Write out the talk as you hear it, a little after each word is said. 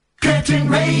Curtin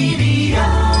Radio.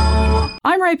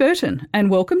 I'm Ray Burton, and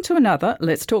welcome to another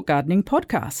Let's Talk Gardening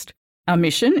podcast. Our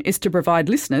mission is to provide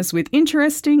listeners with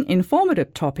interesting,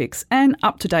 informative topics and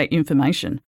up-to-date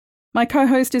information. My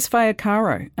co-host is Faye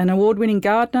Caro, an award-winning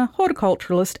gardener,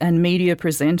 horticulturalist and media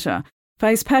presenter.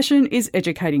 Faye's passion is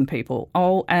educating people.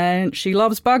 Oh, and she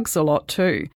loves bugs a lot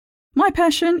too. My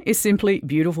passion is simply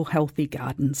beautiful, healthy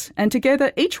gardens, and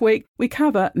together each week we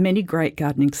cover many great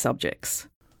gardening subjects.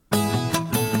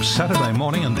 Saturday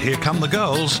morning and here come the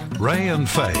girls, Ray and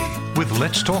Faye, with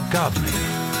Let's Talk Gardening.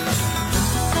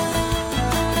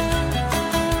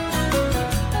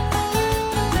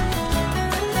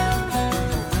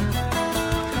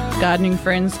 Gardening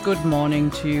friends, good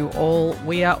morning to you all.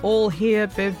 We are all here,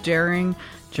 Bev Daring,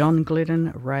 John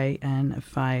Glidden, Ray and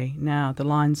Faye. Now, the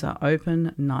lines are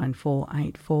open,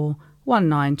 9484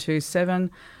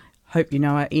 1927. Hope you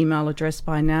know our email address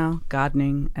by now,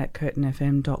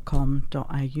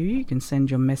 gardening@curtinfm.com.au. You can send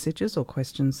your messages or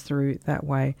questions through that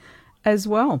way as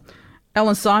well.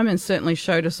 Alan Simon certainly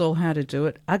showed us all how to do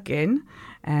it again,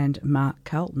 and Mark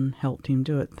Carlton helped him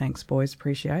do it. Thanks, boys,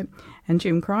 appreciate it. And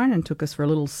Jim Crinan took us for a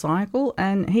little cycle,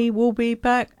 and he will be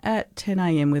back at 10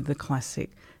 a.m. with the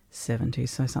classic 70s,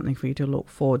 so something for you to look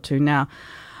forward to. Now,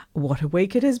 what a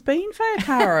week it has been, Faye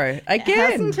Caro.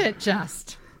 Again. Hasn't it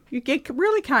just? You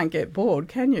really can't get bored,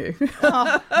 can you?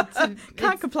 Oh,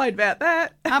 Can't complain about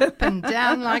that. Up and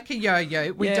down like a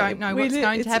yo-yo. We don't know what's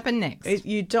going to happen next.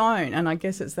 You don't, and I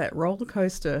guess it's that roller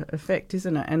coaster effect,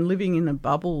 isn't it? And living in a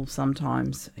bubble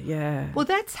sometimes, yeah. Well,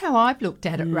 that's how I've looked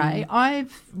at it, Ray.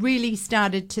 I've really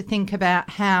started to think about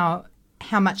how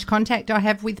much contact I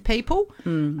have with people,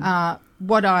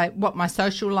 what my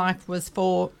social life was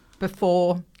for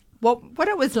before, what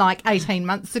it was like 18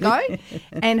 months ago,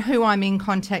 and who I'm in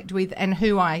contact with and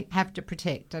who I have to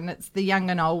protect. And it's the young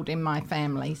and old in my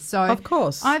family. So of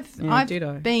course, I've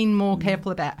been more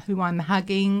careful about who I'm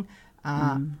hugging,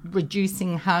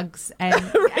 reducing hugs, and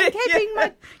keeping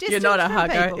my distance. You're not a from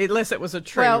hugger, people. unless it was a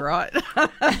tree, right?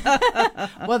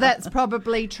 Well, that's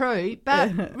probably true.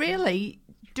 But really,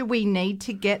 do we need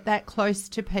to get that close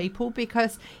to people?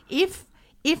 Because if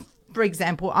for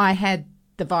example, I had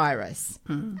the virus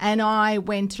and I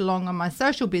went along on my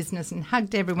social business and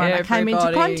hugged everyone I came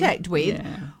into contact with,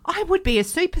 I would be a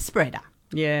super spreader.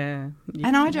 Yeah.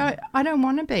 And I don't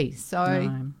want to be.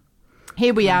 So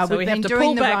here we are. So We've we been have to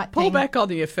doing the right pull thing. back on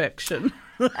the affection.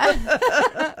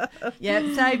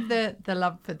 Yeah, save the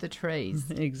love for the trees.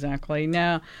 Exactly.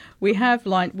 Now, we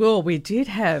did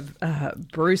have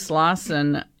Bruce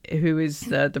Larson, who is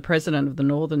the president of the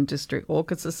Northern District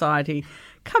Orchid Society,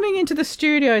 coming into the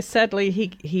studio. Sadly,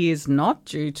 he is not,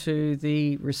 due to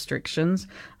the restrictions.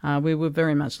 We were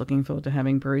very much looking forward to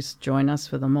having Bruce join us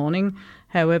for the morning.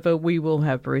 However, we will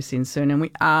have Bruce in soon, and we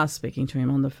are speaking to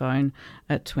him on the phone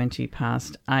at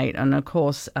 8:20. And of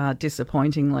course,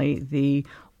 disappointingly, the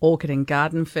Orchid and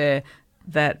Garden Fair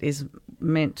that is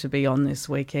meant to be on this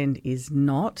weekend is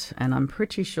not, and I'm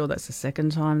pretty sure that's the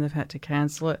second time they've had to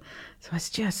cancel it. So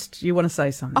it's just, you want to say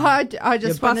something? I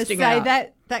just want to say out.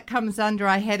 that comes under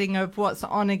a heading of what's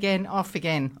on again, off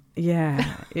again.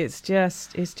 Yeah, it's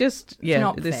just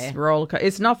not this fair. roller coaster.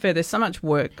 It's not fair. There's so much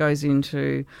work goes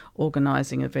into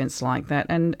organising events like that.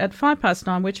 And at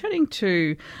 9:05, we're chatting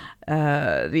to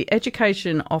the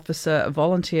Education Officer,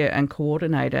 Volunteer and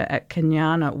Coordinator at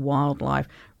Kenyana Wildlife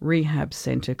Rehab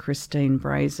Centre, Christine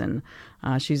Brazen.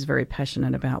 She's very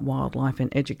passionate about wildlife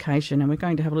and education, and we're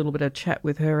going to have a little bit of chat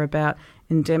with her about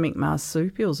endemic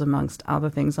marsupials, amongst other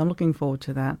things. I'm looking forward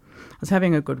to that. I was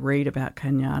having a good read about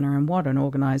Kenyana, and what an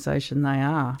organisation they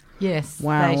are. Yes,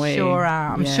 Wowee. they sure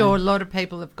are. I'm Yeah. sure a lot of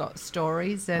people have got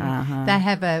stories, and they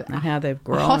have And how they've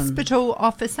grown. hospital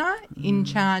officer in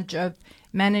charge of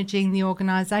managing the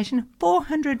organisation.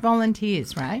 400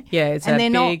 volunteers, right? Yeah, it's and a they're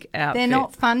big not, outfit. They're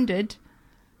not funded.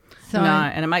 So, No,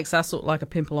 and it makes us look like a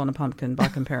pimple on a pumpkin by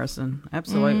comparison.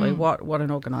 Absolutely. What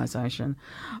an organisation.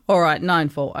 All right,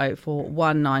 9484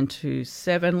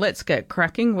 1927. Let's get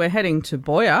cracking. We're heading to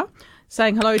Boyer.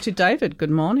 Saying hello to David.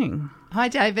 Good morning. Hi,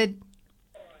 David.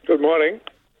 Good morning.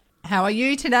 How are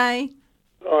you today?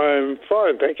 I'm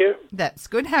fine, thank you. That's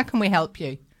good. How can we help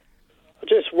you?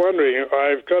 Just wondering,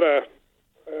 I've got a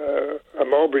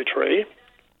mulberry tree.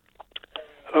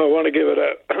 I want to give it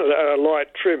a light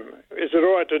trim. Is it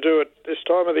all right to do it this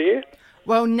time of the year?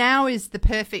 Well, now is the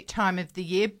perfect time of the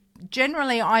year.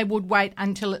 Generally, I would wait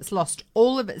until it's lost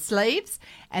all of its leaves,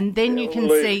 and then you can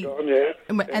see,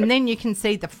 and then you can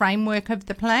see the framework of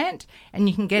the plant, and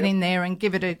you can get in there and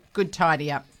give it a good tidy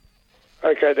up.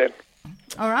 Okay then.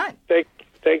 All right.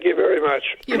 Thank you very much.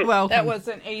 You're welcome. That was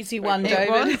an easy one, It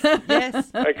David. was,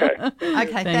 yes. Okay.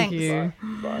 Okay, thanks. you.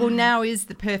 Well, now is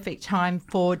the perfect time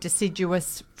for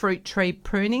deciduous fruit tree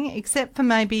pruning, except for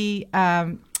maybe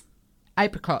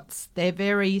apricots. They're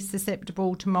very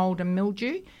susceptible to mould and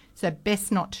mildew, so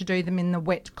best not to do them in the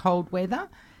wet, cold weather.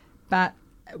 But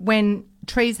when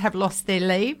trees have lost their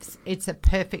leaves, it's a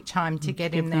perfect time to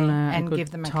get in there and give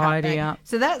them a tidy cut up. back.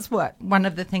 So that's one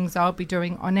of the things I'll be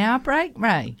doing on our break,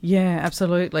 Ray. Yeah,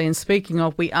 absolutely. And speaking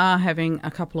of, we are having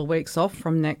a couple of weeks off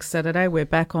from next Saturday. We're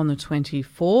back on the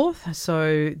 24th.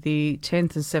 So the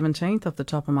 10th and 17th, off the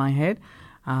top of my head,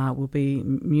 will be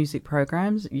music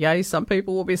programs. Yay, some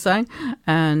people will be saying.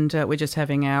 And we're just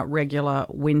having our regular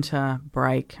winter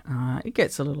break. It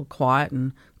gets a little quiet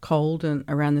and cold and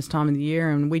around this time of the year,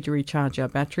 and we recharge our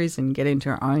batteries and get into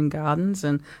our own gardens.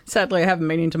 And sadly, I haven't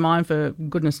been into mine for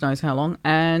goodness knows how long.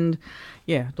 And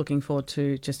yeah, looking forward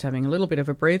to just having a little bit of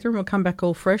a breather, and we'll come back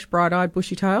all fresh, bright-eyed,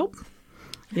 bushy-tailed.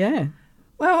 Yeah.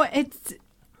 Well, it's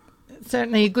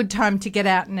certainly a good time to get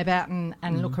out and about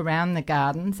and look around the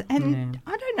gardens. And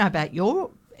I don't know about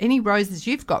any roses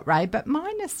you've got, Ray, but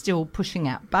mine are still pushing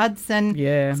out buds and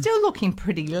still looking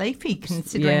pretty leafy,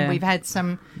 considering we've had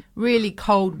some really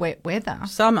cold, wet weather.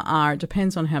 Some are. It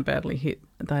depends on how badly hit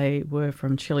they were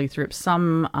from chili thrip.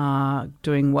 Some are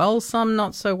doing well, some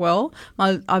not so well.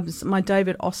 My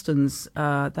David Austins,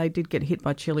 they did get hit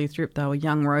by chili thrip. They were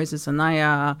young roses, and they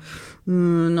are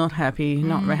not happy,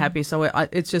 not very happy. So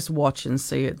it's just watch and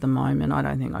see at the moment. I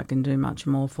don't think I can do much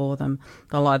more for them.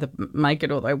 They'll either make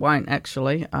it or they won't,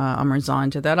 actually. I'm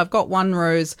resigned to that. I've got one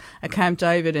rose at Camp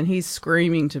David, and he's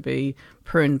screaming to be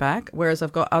pruned back, whereas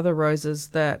I've got other roses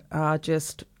that are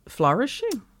just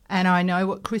flourishing. And I know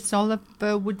what Chris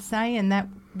Oliver would say, and that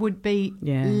would be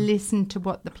listen to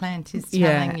what the plant is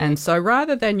telling you. And so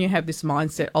rather than you have this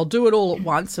mindset, I'll do it all at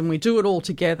once and we do it all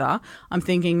together, I'm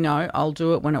thinking, no, I'll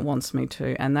do it when it wants me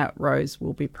to. And that rose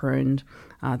will be pruned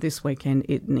this weekend.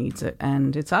 It needs it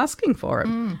and it's asking for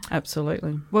it.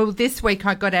 Absolutely. Well, this week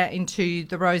I got out into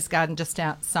the rose garden just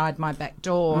outside my back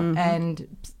door and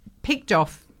picked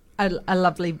off a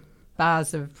lovely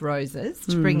vase of roses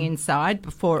to bring inside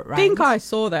before it rains. I think I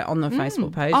saw that on the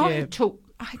Facebook page.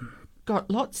 I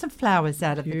got lots of flowers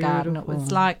out of the garden. It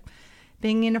was like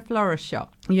being in a florist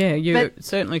shop. Yeah, you're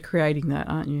certainly creating that,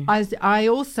 aren't you? I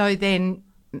also then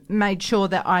made sure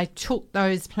that I took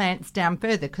those plants down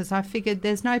further because I figured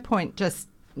there's no point just,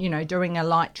 doing a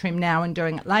light trim now and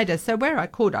doing it later. So where I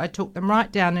could, I took them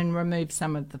right down and removed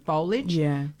some of the foliage.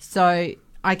 Yeah. So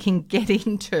I can get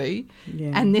into,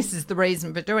 and this is the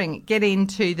reason for doing it, get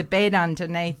into the bed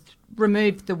underneath,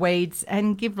 remove the weeds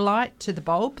and give light to the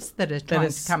bulbs that are trying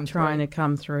to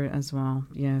come through as well,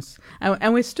 yes.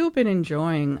 And we've still been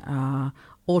enjoying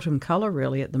autumn colour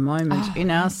really at the moment.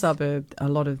 In our suburb, a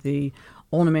lot of the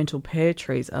ornamental pear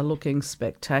trees are looking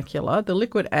spectacular. The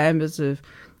liquid ambers of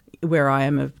where I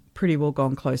am have pretty well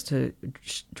gone close to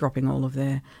dropping all of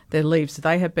their leaves.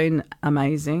 They have been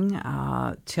amazing.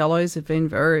 Tellos have been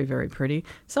very, very pretty.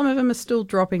 Some of them are still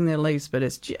dropping their leaves, but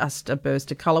it's just a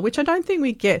burst of colour, which I don't think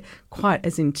we get quite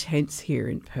as intense here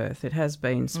in Perth. It has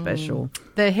been special.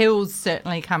 The hills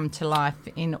certainly come to life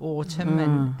in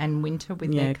autumn and winter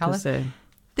with their colour.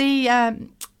 The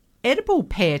edible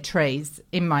pear trees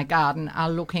in my garden are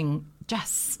looking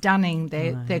just stunning.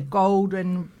 They're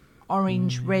golden,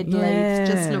 orange, red leaves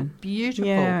just look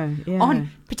beautiful.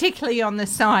 Particularly on the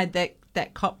side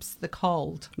that cops the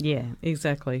cold. Yeah,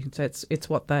 exactly. So it's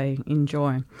what they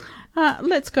enjoy.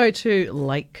 Let's go to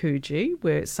Lake Coogee.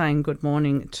 We're saying good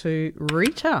morning to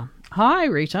Rita. Hi,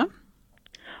 Rita.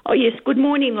 Oh, yes. Good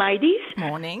morning, ladies.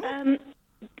 Morning.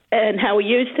 And how are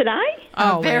you today?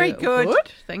 Oh, very good.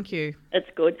 Thank you. That's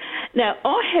good. Now,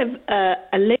 I have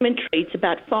a lemon tree. It's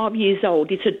about 5 years old.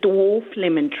 It's a dwarf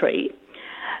lemon tree.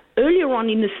 Earlier on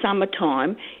in the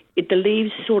summertime, the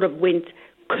leaves sort of went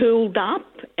curled up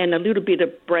and a little bit of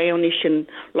brownish and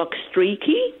like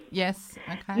streaky. Yes,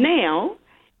 okay. Now,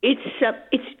 it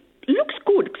looks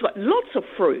good. It's got lots of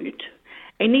fruit.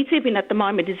 And it's even, at the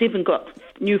moment, it's even got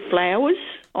new flowers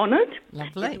on it.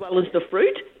 Lovely. As well as the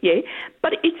fruit,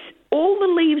 But all the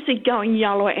leaves are going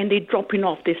yellow and they're dropping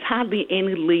off. There's hardly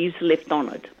any leaves left on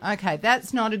it. Okay,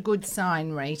 that's not a good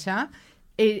sign, Rita.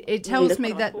 It tells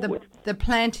me that the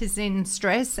plant is in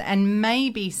stress and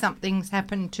maybe something's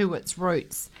happened to its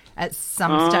roots at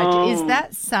some stage. Is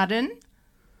that sudden?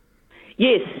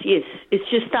 Yes. It's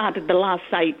just started the last,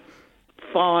 say,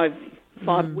 5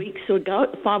 weeks ago,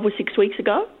 5 or 6 weeks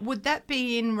ago. Would that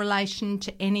be in relation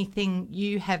to anything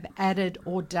you have added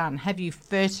or done? Have you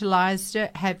fertilised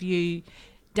it? Have you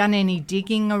done any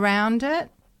digging around it?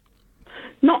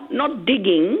 Not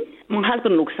digging. My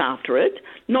husband looks after it.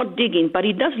 not digging, but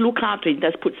he does look after it. He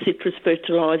does put citrus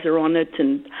fertiliser on it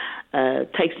and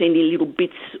takes any little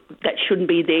bits that shouldn't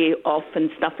be there off and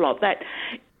stuff like that.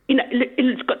 You know,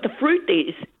 it's got the fruit there.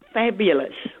 It's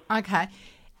fabulous. Okay.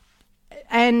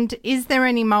 And is there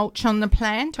any mulch on the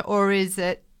plant, or is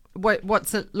it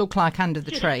what's it look like under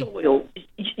the tree? Soil.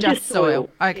 Just soil.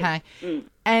 Okay. Yeah.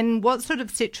 And what sort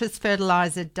of citrus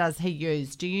fertiliser does he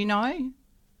use? Do you know?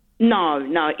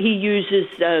 No. He uses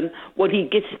what he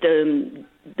gets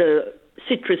the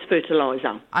citrus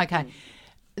fertiliser. Okay.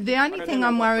 The only thing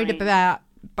I'm worried about,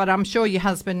 but I'm sure your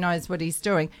husband knows what he's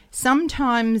doing,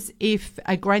 sometimes if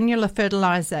a granular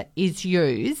fertiliser is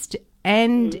used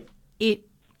and it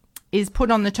is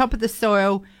put on the top of the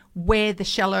soil where the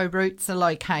shallow roots are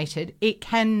located, it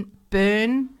can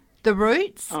burn the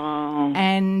roots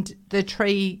and the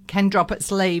tree can drop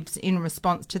its leaves in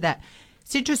response to that.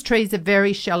 Citrus trees are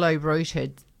very shallow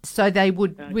rooted, so they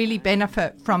would really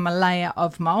benefit from a layer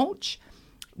of mulch.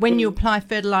 When you apply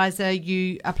fertiliser,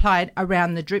 you apply it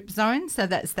around the drip zone, so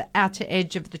that's the outer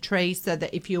edge of the tree, so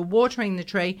that if you're watering the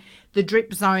tree, the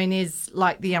drip zone is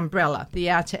like the umbrella, the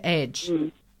outer edge.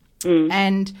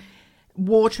 And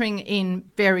watering in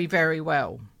very, very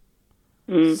well.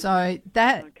 So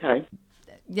that,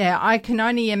 yeah, I can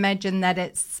only imagine that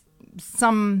it's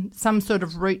some sort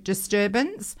of root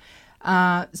disturbance.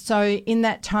 So in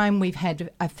that time, we've had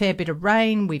a fair bit of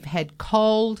rain, we've had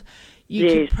cold. You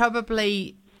could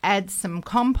probably add some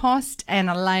compost and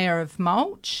a layer of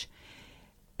mulch.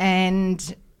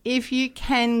 And if you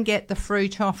can get the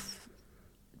fruit off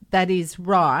that is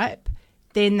ripe,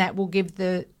 then that will give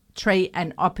the tree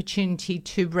an opportunity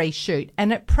to reshoot.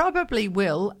 And it probably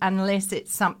will, unless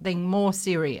it's something more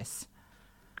serious.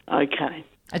 Okay.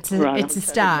 It's a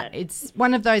start. It's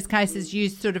one of those cases you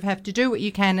sort of have to do what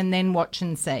you can and then watch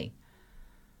and see.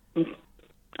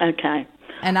 Okay.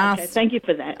 And thank you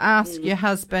for that. Ask your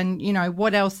husband, you know,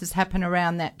 what else has happened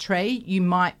around that tree. You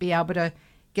might be able to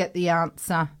get the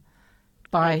answer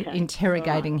by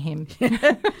interrogating him.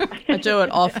 I do it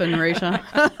often, Rita.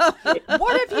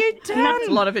 What have you done?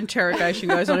 A lot of interrogation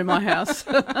goes on in my house.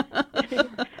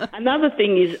 Another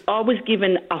thing is I was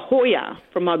given a Hoya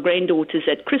from my granddaughters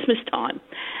at Christmas time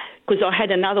because I had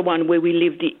another one where we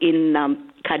lived in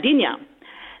Cardinia.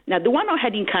 Now, the one I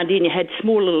had in Cardinia had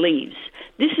smaller leaves.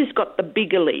 This has got the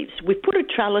bigger leaves. We put a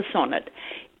trellis on it.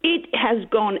 It has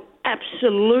gone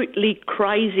absolutely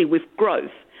crazy with growth,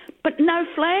 but no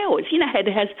flowers. You know how it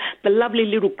has the lovely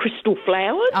little crystal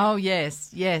flowers? Oh,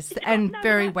 yes, and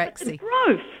very waxy.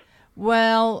 Growth.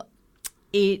 Well,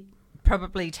 it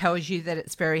probably tells you that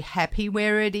it's very happy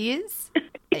where it is.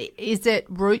 Is it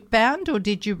root bound, or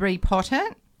did you repot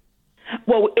it?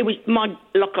 Well, it was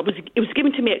it was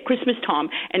given to me at Christmas time,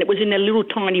 and it was in a little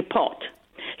tiny pot.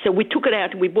 So we took it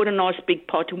out and we bought a nice big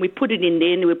pot and we put it in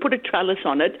there and we put a trellis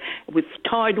on it. We've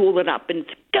tied all that up and it's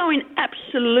going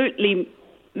absolutely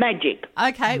magic.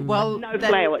 Okay, well, no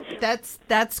flowers.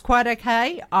 That's quite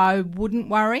okay. I wouldn't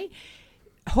worry.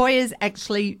 Hoyas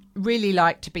actually really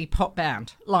like to be pot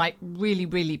bound, like really,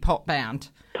 really pot bound.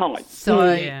 Tight.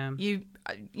 So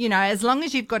you know, as long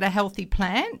as you've got a healthy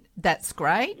plant, that's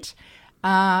great.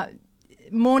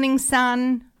 Morning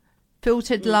sun,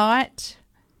 filtered light.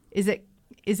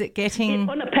 Is it getting...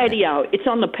 It's on a patio. It's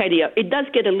on the patio. It does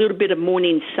get a little bit of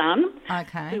morning sun,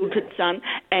 filtered sun,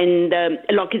 and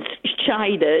it's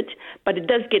shaded, but it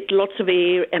does get lots of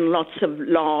air and lots of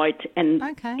light and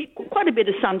quite a bit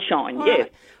of sunshine,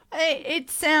 Right. It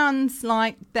sounds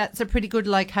like that's a pretty good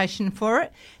location for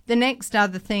it. The next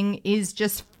other thing is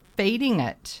just feeding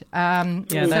it.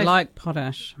 They like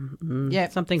potash.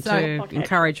 Something to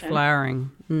encourage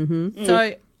flowering. Mm-hmm.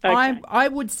 So... I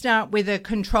would start with a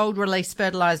controlled release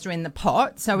fertiliser in the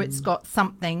pot, so it's got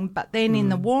something. But then in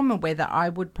the warmer weather, I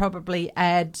would probably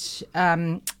add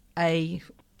and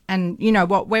you know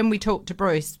what, when we talk to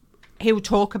Bruce, he'll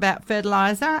talk about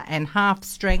fertiliser and half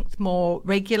strength more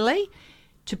regularly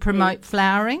to promote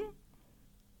flowering.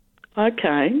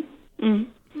 Okay.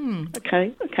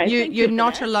 Okay. You're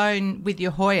not alone with your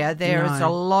Hoya. There is a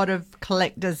lot of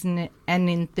collectors and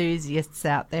enthusiasts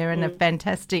out there, and a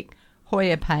fantastic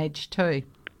Hoya page too.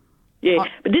 Yeah,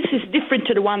 but this is different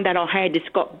to the one that I had. It's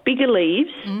got bigger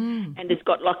leaves and it's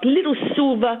got like little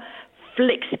silver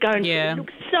flecks going. Yeah. It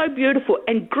looks so beautiful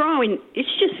and growing. It's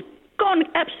just gone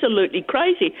absolutely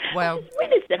crazy. Well,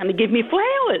 when is that going to give me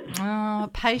flowers? Oh,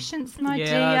 patience, my dear.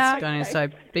 Yeah, I was going to say,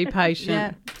 be patient.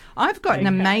 Yeah. I've got an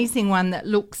amazing one that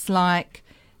looks like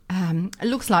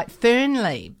fern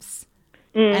leaves,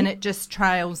 and it just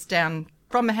trails down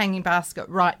from a hanging basket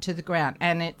right to the ground,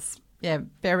 and it's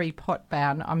very pot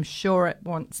bound. I'm sure it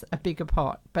wants a bigger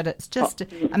pot, but it's just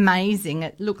amazing.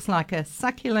 It looks like a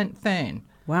succulent fern.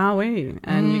 Wowee.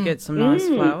 And you get some nice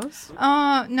flowers.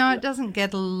 Oh, no, it doesn't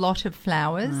get a lot of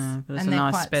flowers. But it's and a they're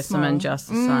nice quite specimen small. just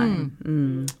the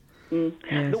same.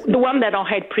 Yes. The one that I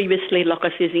had previously, like I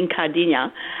said, in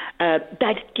Cardinia,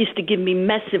 that used to give me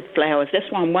massive flowers.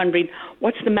 That's why I'm wondering,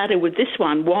 what's the matter with this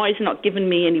one? Why is it not giving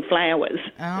me any flowers?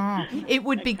 Oh, it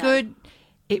would be good.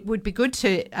 It would be good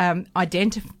to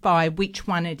identify which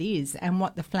one it is and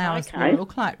what the flowers will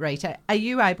look like, Rita. Are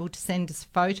you able to send us a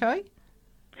photo?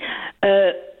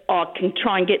 I can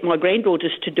try and get my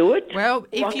granddaughters to do it. Well,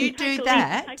 if you do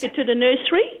that... Take it to the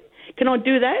nursery? Can I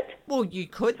do that? Well, you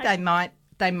could. They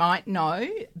might know.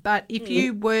 But if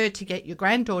you were to get your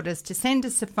granddaughters to send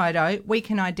us a photo, we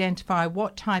can identify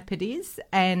what type it is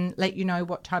and let you know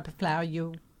what type of flower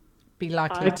you'll be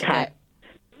likely to get.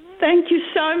 Thank you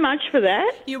so much for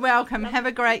that. You're welcome. Have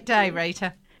a great day,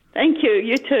 Rita. Thank you.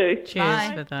 You too. Cheers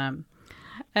Bye. for that.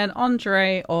 And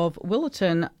Andre of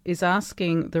Willerton is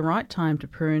asking the right time to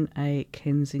prune a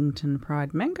Kensington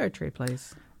Pride mango tree,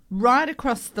 please. Right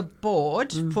across the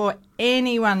board, for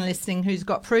anyone listening who's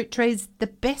got fruit trees, the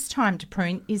best time to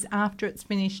prune is after it's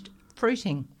finished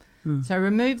fruiting. So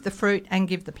remove the fruit and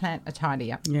give the plant a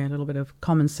tidy up. Yeah, a little bit of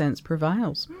common sense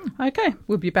prevails. Okay,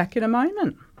 we'll be back in a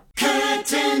moment.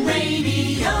 Curtin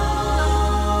Radio.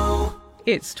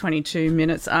 It's 22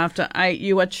 minutes after 8.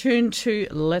 You are tuned to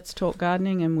Let's Talk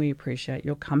Gardening, and we appreciate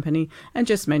your company. And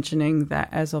just mentioning that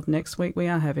as of next week, we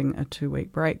are having a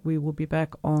 2-week break. We will be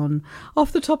back on,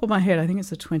 off the top of my head, I think it's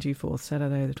the 24th,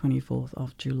 Saturday, the 24th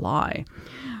of July.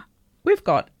 We've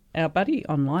got our buddy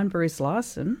online, Bruce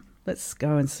Larson. Let's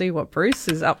go and see what Bruce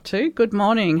is up to. Good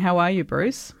morning. How are you,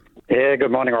 Bruce? Yeah,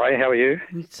 good morning, Ray. How are you?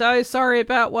 So sorry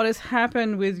about what has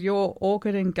happened with your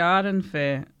orchid and garden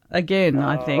fair. Again,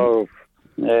 I think. Oh,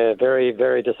 yeah, very,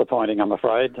 very disappointing, I'm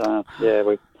afraid.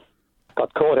 We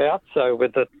got caught out, so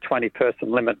with the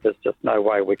 20-person limit, there's just no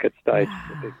way we could stage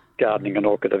the big gardening and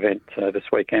orchid event this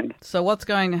weekend. So what's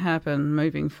going to happen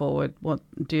moving forward? What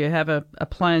do you have a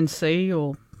plan C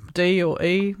or D or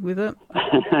E with it?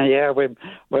 Yeah, we're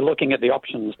looking at the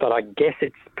options, but I guess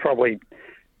it's probably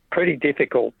pretty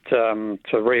difficult to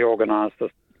reorganise the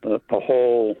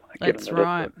hall. That's given that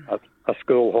right. It's a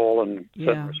school hall and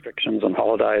certain restrictions and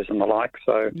holidays and the like.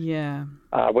 So Yeah.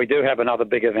 we do have another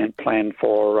big event planned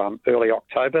for early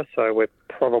October. So we're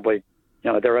probably,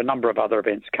 there are a number of other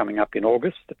events coming up in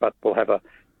August, but we'll have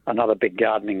another big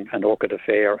gardening and orchid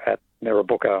affair at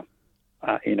Mirrabooka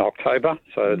in October.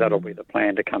 So that'll be the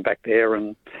plan to come back there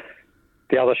and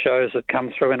the other shows that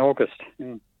come through in August.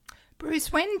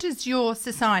 Bruce, when does your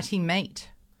society meet?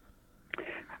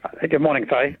 Good morning,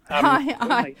 Faye.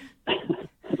 Hi.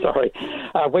 Sorry.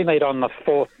 We meet on the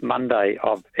fourth Monday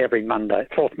of every month,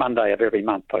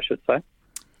 I should say.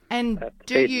 And at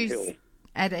do Eden you Hill.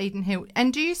 at Eden Hill?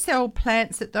 And do you sell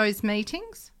plants at those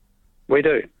meetings? We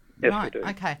do. Yes, Right. we do.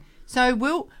 Okay. So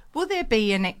will there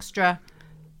be an extra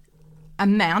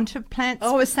amount of plants?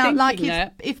 I was thinking like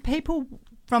that. if people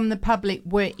from the public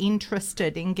were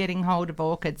interested in getting hold of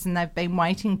orchids and they've been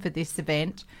waiting for this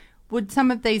event, would some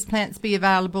of these plants be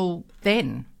available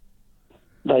then?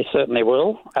 They certainly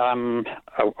will.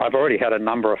 I've already had a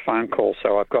number of phone calls,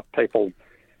 so I've got people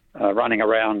running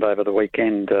around over the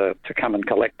weekend to come and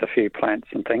collect a few plants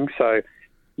and things. So,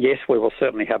 yes, we will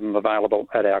certainly have them available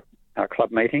at our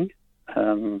club meeting.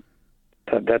 That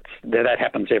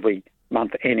happens every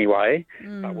month anyway,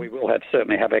 but we will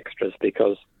certainly have extras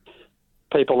because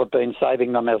people have been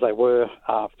saving them as they were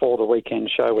for the weekend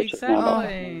show, which is now not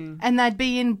happening. And they'd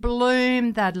be in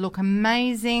bloom. They'd look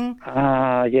amazing.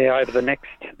 Over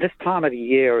this time of the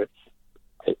year,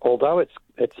 although it's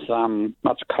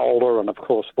much colder and of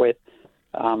course wet,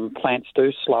 plants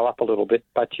do slow up a little bit,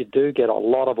 but you do get a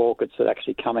lot of orchids that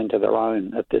actually come into their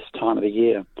own at this time of the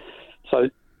year. So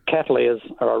cattleyas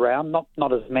are around,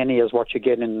 not as many as what you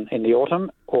get in the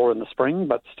autumn or in the spring,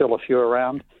 but still a few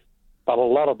around. But a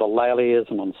lot of the lallias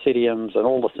and oncidiums and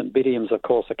all the cymbidiums, of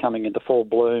course, are coming into full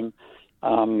bloom.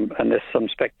 And there's some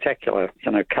spectacular,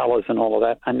 colours and all of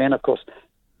that. And then, of course,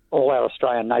 all our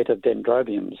Australian native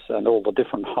dendrobiums and all the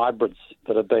different hybrids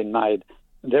that have been made,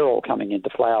 they're all coming into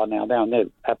flower now, and they're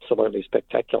absolutely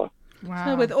spectacular. Wow.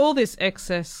 So with all this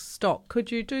excess stock,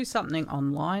 could you do something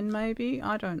online maybe?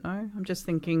 I don't know. I'm just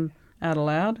thinking out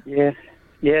aloud. Yeah,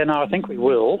 no, I think we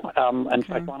will. In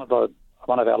fact,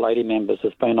 one of our lady members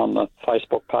has been on the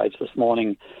Facebook page this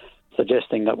morning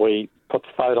suggesting that we put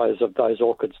photos of those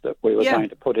orchids that we were going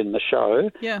to put in the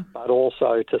show, but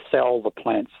also to sell the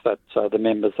plants that the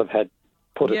members have had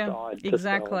put aside to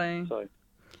sell.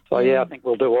 So I think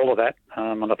we'll do all of that,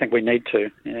 and I think we need to,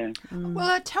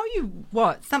 Well, I tell you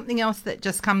what, something else that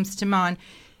just comes to mind,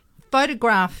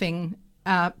 photographing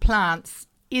plants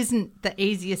isn't the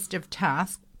easiest of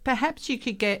tasks, perhaps you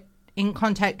could get in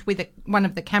contact with one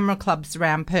of the camera clubs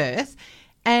around Perth,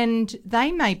 and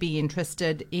they may be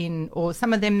interested in, or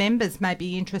some of their members may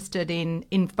be interested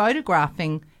in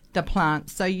photographing the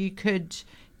plants, so you could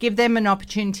give them an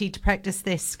opportunity to practice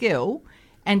their skill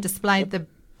and display the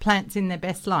plants in their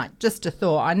best light. Just a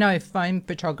thought. I know phone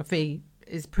photography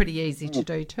is pretty easy to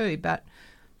do too, but...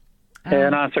 Yeah,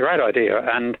 no, it's a great idea.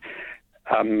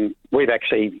 And we've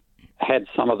actually had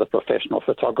some of the professional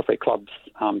photography clubs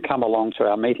come along to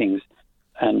our meetings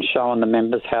and showing the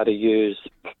members how to use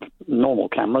normal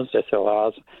cameras,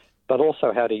 SLRs, but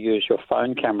also how to use your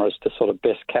phone cameras to sort of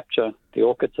best capture the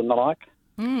orchids and the like.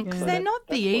 Because they're not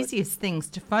the easiest things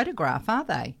to photograph, are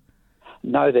they?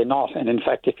 No, they're not. And in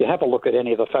fact, if you have a look at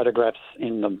any of the photographs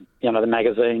in the, the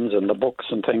magazines and the books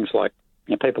and things like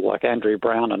people like Andrew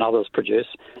Brown and others produce,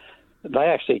 they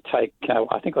actually take,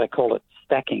 I think they call it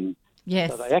stacking.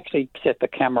 Yes. So they actually set the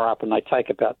camera up and they take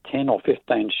about 10 or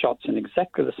 15 shots in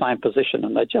exactly the same position,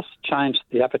 and they just change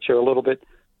the aperture a little bit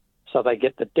so they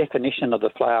get the definition of the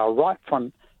flower right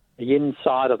from the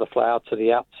inside of the flower to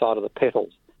the outside of the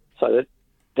petals. So that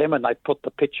then when they put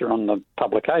the picture on the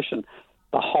publication,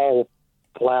 the whole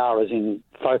flower is in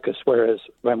focus, whereas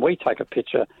when we take a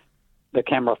picture, the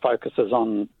camera focuses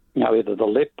on, either the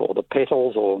lip or the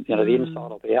petals or, the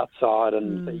inside or the outside,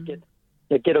 and so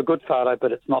you get a good photo,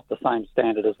 but it's not the same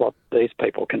standard as what these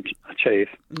people can achieve.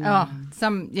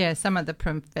 Some of the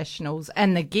professionals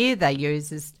and the gear they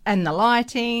use and the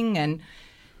lighting, and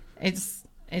it's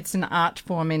an art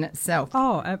form in itself.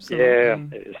 Oh, absolutely.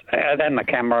 Yeah, it is. And the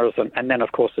cameras, and then,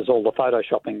 of course, there's all the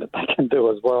photoshopping that they can do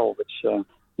as well, which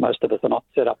most of us are not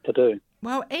set up to do.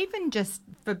 Well, even just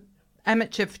for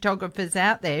amateur photographers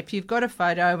out there, if you've got a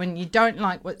photo and you don't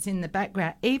like what's in the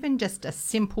background, even just a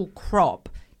simple crop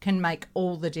can make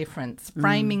all the difference,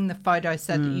 framing the photo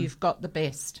so that you've got the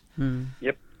best.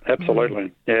 Yep,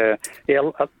 absolutely. Yeah,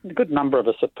 a good number of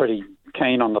us are pretty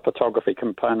keen on the photography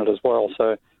component as well,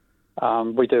 so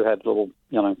we do have little,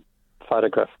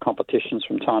 photograph competitions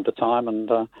from time to time, and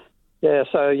so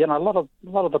a lot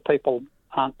of the people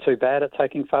aren't too bad at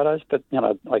taking photos, but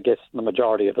I guess the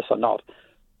majority of us are not.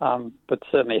 But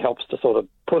certainly helps to sort of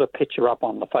put a picture up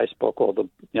on the Facebook or the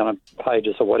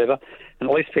pages or whatever, and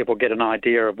at least people get an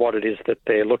idea of what it is that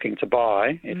they're looking to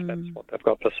buy if that's what they've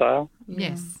got for sale.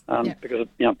 Yes, because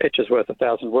picture's worth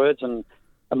 1,000 words, and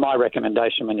my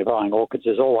recommendation when you're buying orchids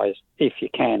is always, if you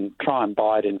can, try and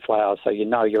buy it in flowers so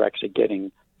you're actually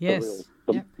getting the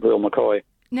real McCoy.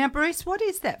 Now, Bruce, what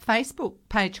is that Facebook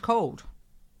page called?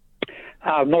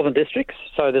 Northern Districts.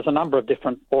 So there's a number of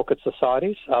different orchid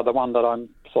societies. The one that I'm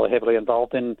sort of heavily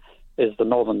involved in is the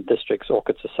Northern Districts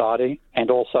Orchid Society, and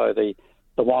also the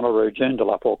Wanneroo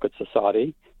Joondalup Orchid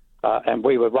Society. And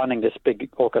we were running this big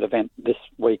orchid event this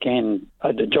weekend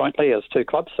jointly as two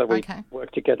clubs, so we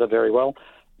work together very well.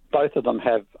 Both of them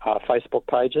have Facebook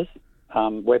pages,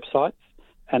 websites,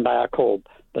 and they are called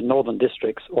the Northern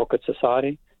Districts Orchid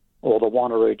Society or the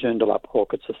Wanneroo Joondalup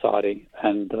Orchid Society,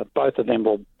 and both of them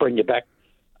will bring you back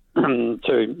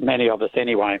to many of us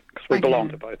anyway, because we belong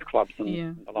to both clubs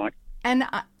and the like. And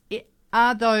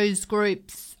are those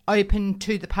groups open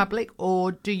to the public,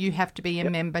 or do you have to be a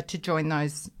member to join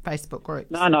those Facebook groups?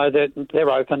 No, they're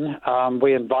open.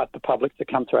 We invite the public to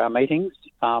come to our meetings,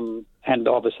 and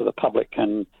obviously the public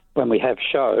can, when we have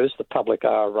shows, the public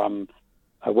are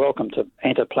welcome to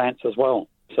enter plants as well.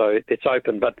 So it's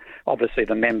open, but obviously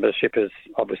the membership is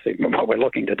obviously what we're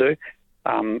looking to do,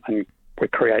 and we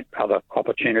create other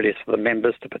opportunities for the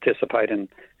members to participate in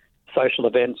social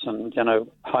events and,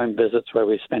 home visits where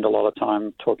we spend a lot of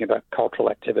time talking about cultural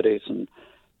activities and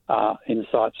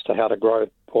insights to how to grow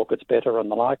orchids better and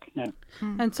the like. Yeah.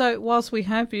 And so whilst we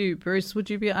have you, Bruce, would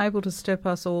you be able to step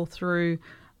us all through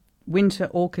winter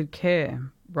orchid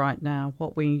care right now,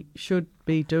 what we should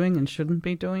be doing and shouldn't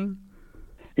be doing?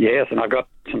 Yes, and I've got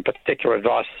some particular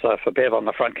advice for Bev on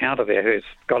the front counter there, who's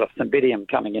got a cymbidium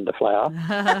coming into flower.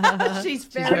 She's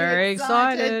very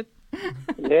excited.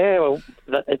 Yeah, well,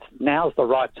 now's the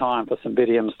right time for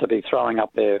cymbidiums to be throwing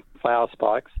up their flower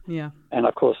spikes. Yeah. And,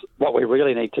 of course, what we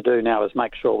really need to do now is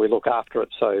make sure we look after it.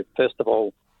 So, first of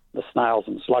all, the snails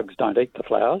and slugs don't eat the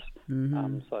flowers.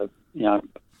 So,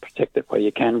 protect it where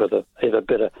you can with either a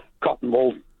bit of cotton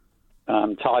wool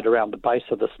tied around the base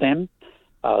of the stem,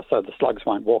 so the slugs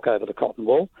won't walk over the cotton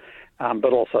wool,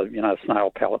 but also,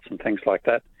 snail pellets and things like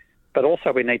that. But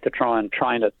also we need to try and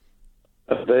train it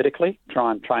vertically,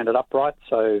 try and train it upright.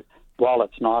 So while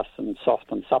it's nice and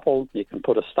soft and supple, you can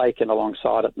put a stake in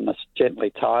alongside it and just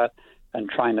gently tie it and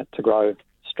train it to grow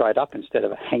straight up instead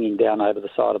of hanging down over the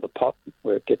side of the pot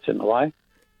where it gets in the way.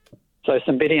 So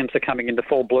cymbidiums are coming into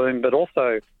full bloom, but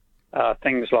also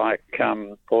things like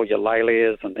all your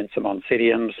lalias and then some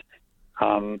oncidiums,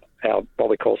 our what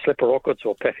we call slipper orchids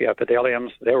or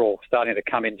Paphiopedaliums, they're all starting to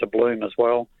come into bloom as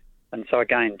well. And so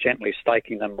again, gently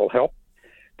staking them will help.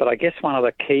 But I guess one of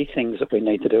the key things that we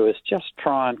need to do is just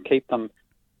try and keep them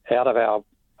out of our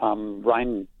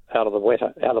rain, out of the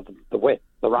wet,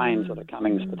 the rains that are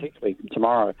coming, particularly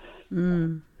tomorrow.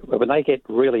 When they get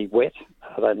really wet,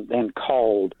 then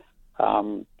cold,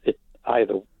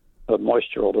 either the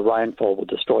moisture or the rainfall will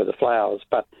destroy the flowers,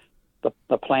 but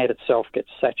the plant itself gets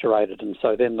saturated, and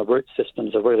so then the root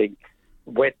systems are really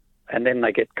wet, and then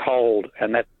they get cold,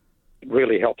 and that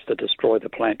really helps to destroy the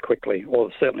plant quickly,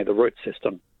 or certainly the root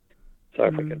system. So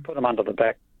if we can put them under the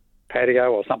back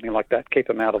patio or something like that, keep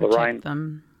them out of the rain,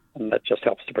 and that just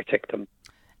helps to protect them.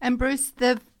 And Bruce,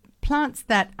 the plants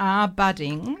that are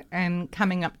budding and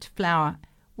coming up to flower,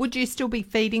 would you still be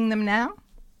feeding them now?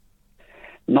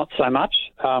 Not so much.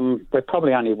 We're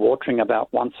probably only watering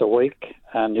about once a week,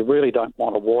 and you really don't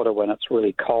want to water when it's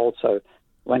really cold. So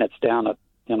when it's down at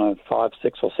 5,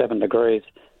 6 or 7 degrees,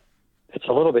 it's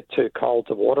a little bit too cold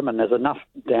to water them, and there's enough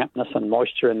dampness and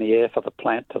moisture in the air for the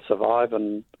plant to survive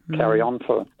and carry on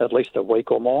for at least a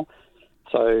week or more.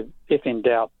 So if in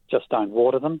doubt, just don't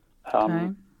water them.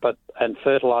 And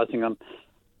fertilising them,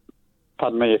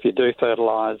 pardon me, if you do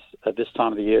fertilise at this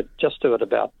time of the year, just do it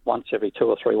about once every 2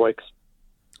 or 3 weeks,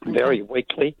 very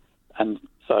weekly, and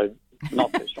so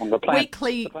not too strong. The plant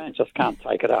just can't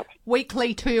take it up.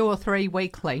 Weekly, 2 or 3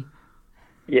 weekly.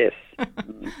 Yes.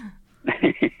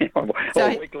 Or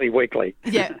weekly.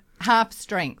 Yeah, half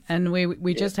strength. And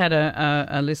we just had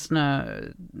a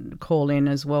listener call in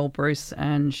as well, Bruce,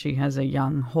 and she has a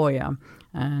young Hoya,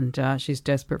 and she's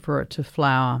desperate for it to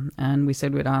flower. And we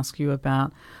said we'd ask you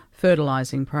about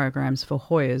fertilising programs for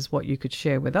Hoyas, what you could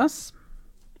share with us.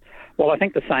 Well, I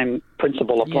think the same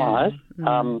principle applies.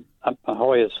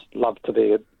 Hoyas love to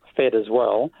be fed as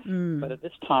well, but at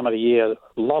this time of the year, a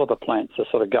lot of the plants are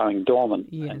sort of going dormant.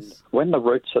 Yes. And when the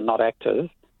roots are not active,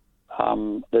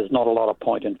 there's not a lot of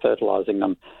point in fertilising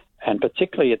them. And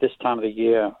particularly at this time of the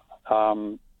year,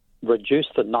 reduce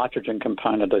the nitrogen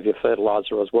component of your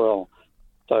fertiliser as well.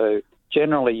 So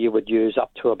generally you would use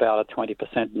up to about a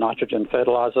 20% nitrogen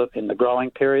fertiliser in the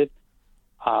growing period,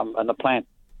 and the plant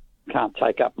can't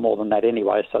take up more than that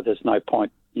anyway, so there's no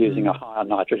point using a higher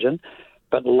nitrogen.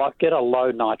 But get a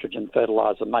low nitrogen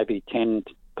fertiliser, maybe 10%,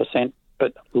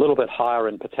 but a little bit higher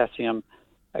in potassium,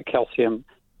 calcium.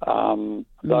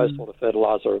 Those sort of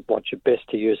fertiliser are what you're best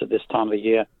to use at this time of the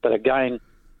year. But again,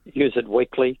 use it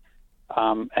weekly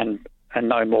and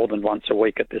no more than once a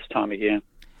week at this time of year.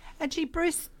 Actually,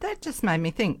 Bruce, that just made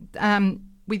me think,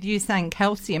 with you saying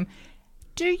calcium,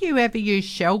 do you ever use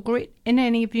shell grit in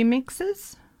any of your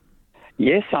mixes?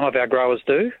 Yes, some of our growers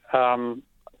do.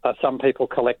 Some people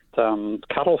collect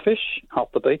cuttlefish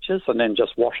off the beaches and then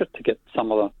just wash it to get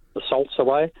some of the salts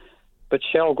away. But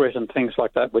shell grit and things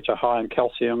like that, which are high in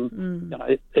calcium,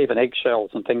 even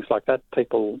eggshells and things like that,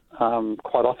 people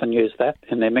quite often use that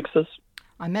in their mixes.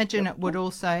 I imagine it would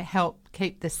also help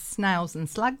keep the snails and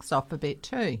slugs off a bit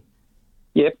too.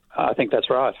 Yep, I think that's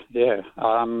right, yeah.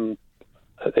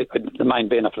 The main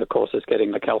benefit, of course, is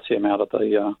getting the calcium out of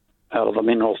the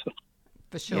minerals.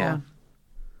 For sure. Yeah.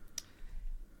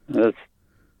 There's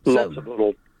lots of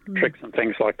little tricks and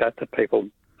things like that people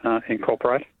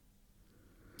incorporate.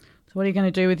 So what are you going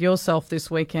to do with yourself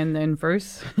this weekend then,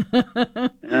 Bruce?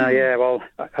 Yeah, well,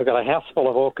 I've got a house full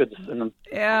of orchids, and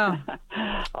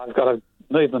I've got to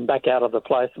move them back out of the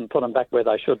place and put them back where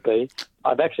they should be.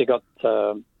 I've actually got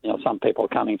some people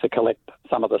coming to collect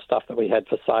some of the stuff that we had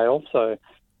for sale, so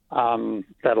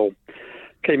that'll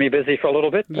keep me busy for a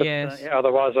little bit. But, yes.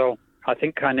 Otherwise, I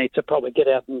think I need to probably get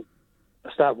out and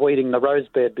start weeding the rose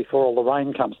bed before all the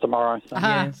rain comes tomorrow. So.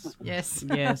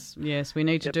 Yes. We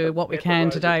need to do what we can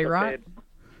today, right?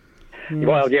 Yes.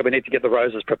 Well, we need to get the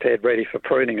roses prepared, ready for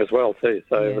pruning as well, too.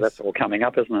 So that's all coming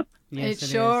up, isn't it? Yes, it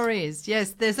sure is.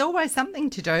 Yes, there's always something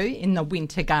to do in the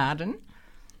winter garden.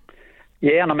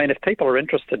 Yeah, and I mean, if people are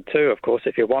interested too, of course,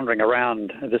 if you're wandering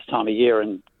around this time of year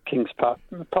in Kings Park,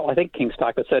 I think Kings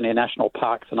Park, but certainly in national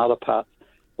parks and other parts,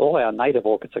 all our native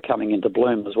orchids are coming into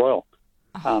bloom as well.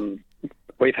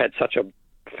 We've had such a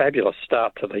fabulous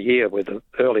start to the year with the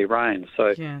early rain.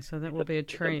 So that will be a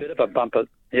treat. It's a bit of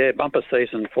a bumper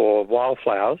season for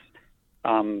wildflowers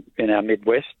in our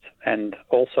Midwest, and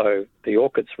also the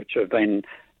orchids, which have been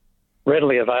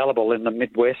readily available in the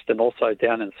Midwest and also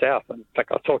down in South. In fact,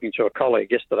 I was talking to a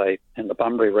colleague yesterday in the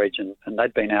Bunbury region, and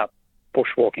they'd been out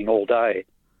bushwalking all day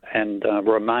and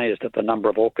were amazed at the number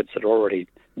of orchids that had already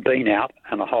been out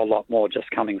and a whole lot more just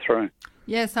coming through.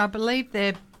 Yes, I believe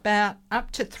they're about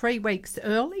up to 3 weeks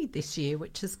early this year,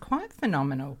 which is quite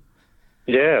phenomenal.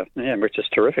 Yeah, which is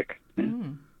terrific. Yeah.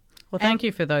 Well, thank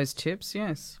you for those tips,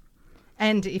 yes.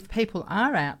 And if people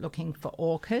are out looking for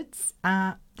orchids,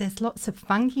 there's lots of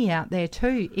fungi out there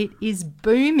too. It is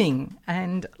booming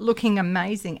and looking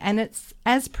amazing, and it's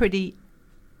as pretty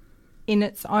in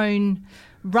its own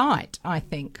right, I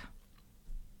think.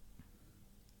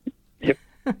 Yep.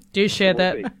 Do you share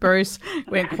that, Bruce?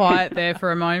 Went quiet there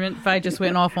for a moment. Faye just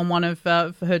went off on one of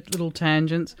her little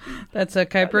tangents. That's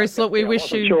okay, Bruce. Look, we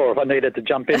wish you... sure if I needed to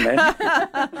jump in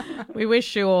there. We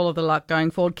wish you all of the luck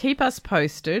going forward. Keep us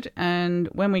posted, and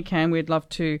when we can, we'd love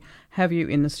to have you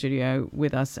in the studio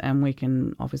with us, and we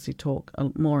can obviously talk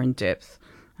more in depth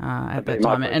at that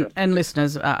time. And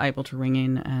listeners are able to ring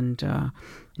in and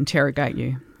interrogate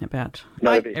you about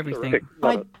everything.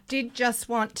 I did just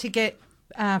want to get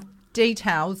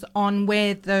details on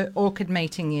where the orchid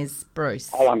meeting is, Bruce.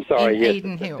 Oh, I'm sorry. In yes,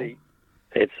 Eden Hill.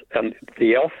 It's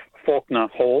the Elf Faulkner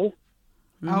Hall.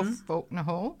 Elf Faulkner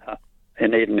Hall.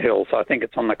 In Eden Hill. So I think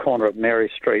it's on the corner of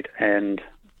Mary Street and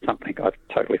something I've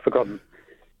totally forgotten.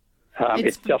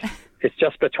 It's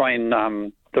just between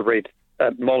the Reed,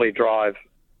 Morley Drive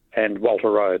and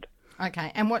Walter Road.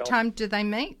 Okay. And what time do they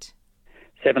meet?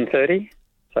 7:30.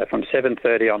 So from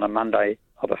 7:30 on a Monday,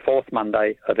 or the fourth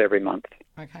Monday of every month.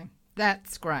 Okay.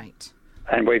 That's great.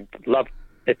 And we'd love,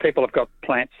 if people have got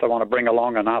plants they want to bring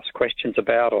along and ask questions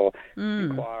about or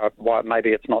inquire why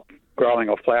maybe it's not growing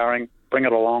or flowering, bring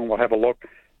it along, we'll have a look.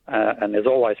 And there's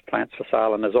always plants for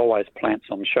sale and there's always plants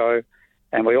on show.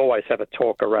 And we always have a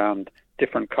talk around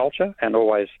different culture and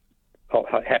always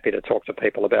happy to talk to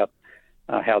people about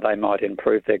how they might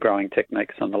improve their growing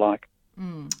techniques and the like.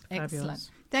 Excellent.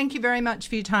 Fabulous. Thank you very much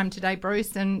for your time today,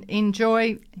 Bruce, and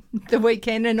enjoy the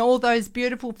weekend and all those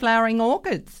beautiful flowering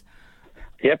orchids.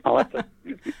 Yep, I'll have to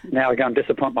now go and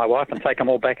disappoint my wife and take them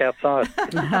all back outside.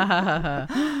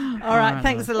 All right,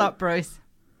 thanks a lot, Bruce.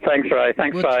 Thanks, Ray.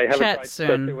 Thanks, We'll Faye. Have chat a great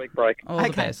soon. 2-week break. All the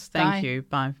Okay, best. Thank bye. you.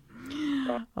 Bye.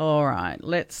 All right.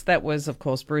 That was, of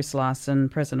course, Bruce Larson,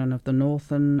 president of the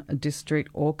Northern District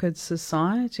Orchid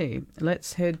Society.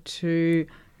 Let's head to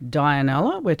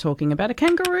Dianella. We're talking about a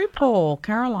kangaroo paw.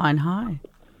 Caroline, hi.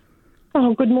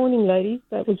 Oh, good morning, ladies.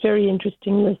 That was very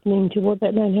interesting listening to what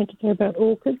that man had to say about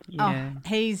orchids. Yeah. Oh,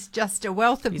 he's just a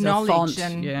wealth of He's knowledge a font,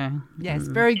 and yes,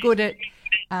 very good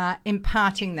at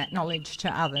imparting that knowledge to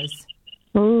others.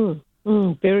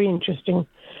 Very interesting.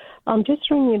 I'm just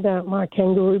ringing about my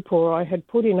kangaroo paw I had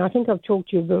put in. I think I've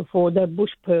talked to you before, the bush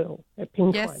pearl, that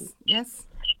pink one. Yes.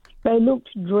 They looked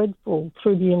dreadful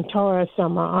through the entire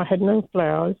summer. I had no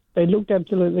flowers. They looked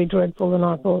absolutely dreadful, and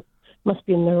I thought, must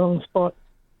be in the wrong spot.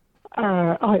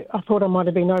 I thought I might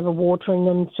have been overwatering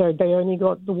them, so they only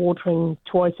got the watering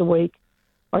twice a week.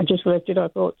 I just left it. I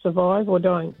thought, survive or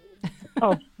don't.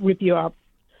 I'll whip you up.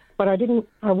 But I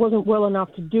wasn't well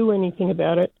enough to do anything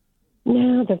about it.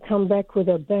 Now they've come back with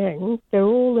a bang. They're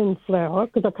all in flower,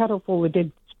 because I cut off all the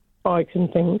dead spikes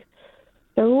and things.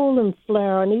 They're all in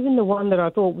flower, and even the one that I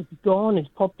thought was gone has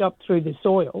popped up through the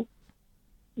soil.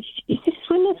 Is this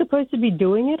when they're supposed to be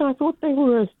doing it? I thought they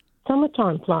were a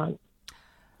summertime plant.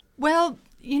 Well,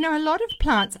 a lot of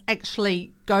plants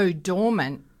actually go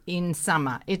dormant in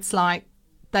summer. It's like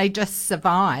they just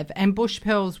survive, and bush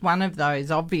pearl's one of those,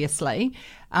 obviously.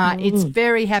 It's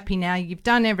very happy now. You've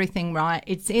done everything right.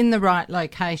 It's in the right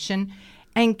location.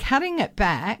 And cutting it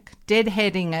back,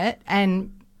 deadheading it,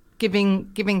 and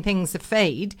giving things a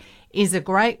feed is a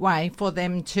great way for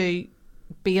them to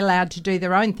be allowed to do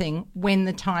their own thing when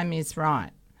the time is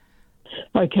right.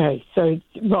 Okay, so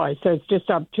it's just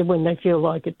up to when they feel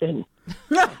like it then.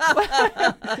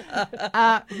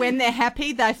 When they're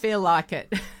happy, they feel like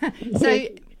it. So,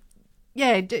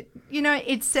 yeah,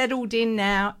 it's settled in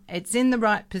now. It's in the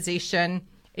right position.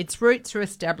 Its roots are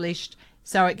established,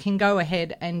 so it can go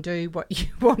ahead and do what you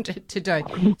want it to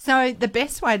do. So the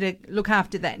best way to look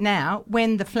after that now,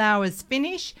 when the flowers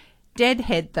finish,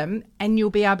 deadhead them, and you'll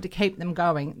be able to keep them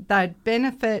going. They'd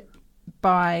benefit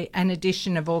by an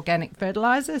addition of organic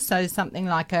fertiliser, so something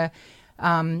like a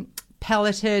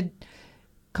pelleted,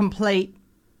 complete,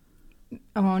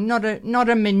 not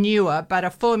a manure, but a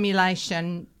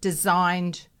formulation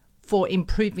designed for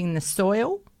improving the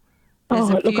soil.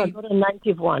 Look, I got a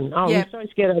native one. Oh, yep. I'm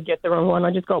so scared I'd get the wrong one.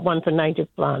 I just got one for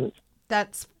native plants.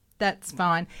 That's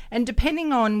fine. And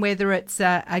depending on whether it's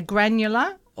a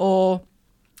granular or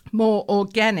more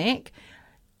organic,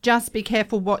 just be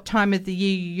careful what time of the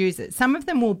year you use it. Some of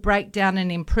them will break down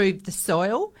and improve the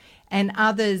soil, and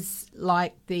others,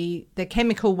 like the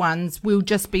chemical ones, will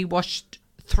just be washed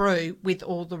through with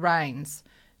all the rains.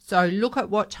 So look at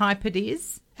what type it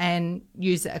is and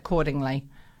use it accordingly.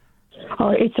 Oh,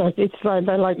 it's like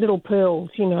they're like little pearls,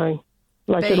 you know,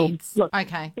 like Beads. little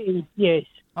Okay. beads. Yes.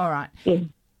 All right. Yeah.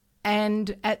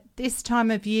 And at this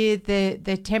time of year,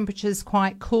 the temperature's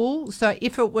quite cool. So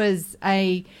if it was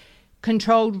a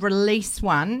controlled release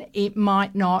one, it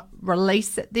might not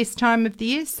release at this time of the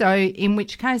year. So in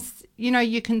which case, you know,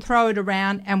 you can throw it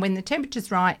around, and when the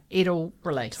temperature's right, it'll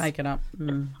release. Take it up.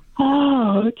 Mm.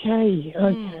 Oh,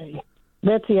 okay.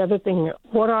 That's the other thing.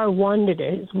 What I wondered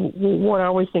is, what I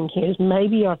was thinking is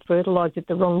maybe I fertilised at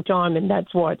the wrong time, and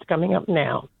that's why it's coming up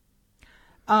now.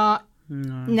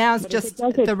 Now's just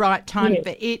the right time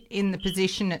for it in the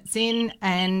position it's in,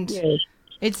 and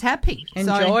it's happy.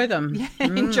 Enjoy them. Yeah,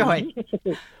 enjoy.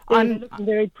 They're looking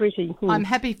very pretty. I'm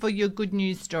happy for your good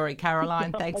news story,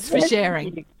 Caroline. Thanks for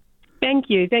sharing. Thank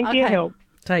you. Thanks for your help.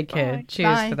 Take care. Bye.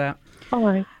 Cheers Bye. for that.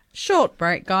 Bye. Short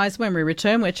break, guys. When we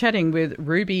return, we're chatting with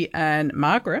Ruby and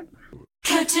Margaret.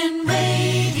 Curtin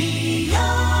Radio.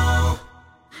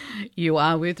 You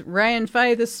are with Ray and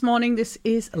Faye this morning. This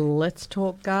is Let's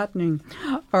Talk Gardening.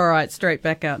 All right, straight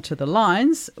back out to the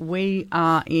lines. We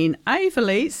are in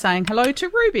Averley saying hello to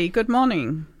Ruby. Good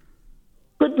morning.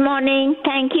 Good morning.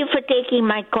 Thank you for taking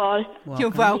my call.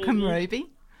 You're welcome, Ruby.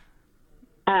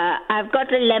 I've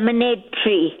got a lemonade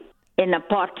tree in a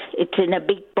pot. It's in a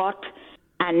big pot.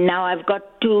 And now I've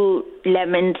got 2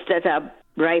 lemons that are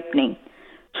ripening.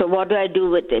 So what do I do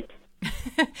with it?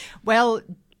 Well,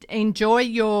 enjoy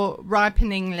your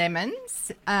ripening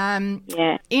lemons.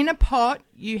 In a pot,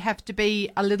 you have to be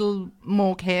a little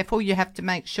more careful. You have to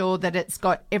make sure that it's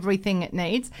got everything it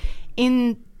needs.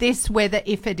 In this weather,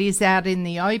 if it is out in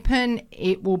the open,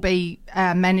 it will be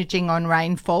managing on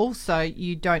rainfall, so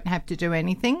you don't have to do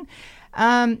anything.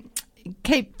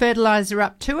 Keep fertiliser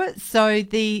up to it. So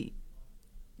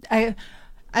a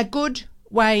good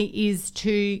way is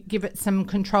to give it some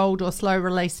controlled or slow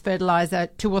release fertiliser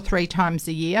 2 or 3 times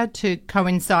a year to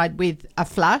coincide with a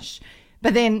flush.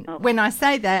 But then when I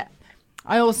say that,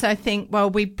 I also think, well,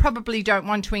 we probably don't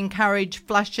want to encourage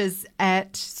flushes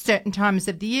at certain times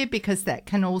of the year because that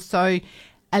can also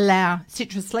allow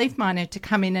citrus leaf miner to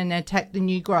come in and attack the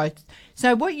new growth.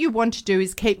 So what you want to do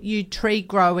is keep your tree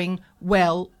growing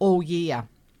well all year.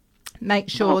 Make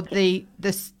sure the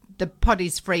pot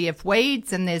is free of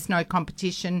weeds and there's no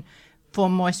competition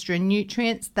for moisture and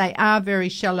nutrients. They are very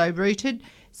shallow rooted,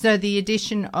 so the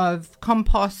addition of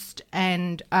compost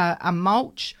and a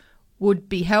mulch would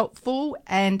be helpful.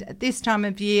 And at this time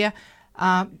of year,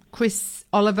 Chris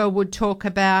Oliver would talk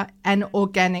about an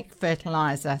organic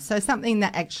fertiliser, so something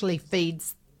that actually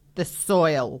feeds the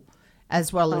soil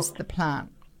as well as the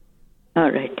plant. All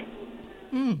right.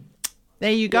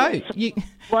 There you go.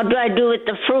 What do I do with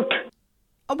the fruit?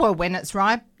 Well, when it's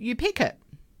ripe, you pick it.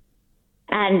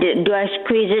 And do I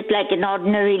squeeze it like an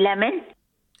ordinary lemon?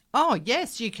 Oh,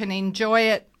 yes, you can enjoy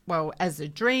it, well, as a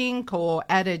drink or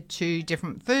added to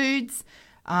different foods.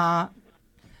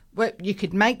 You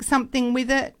could make something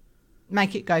with it,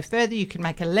 make it go further. You can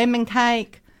make a lemon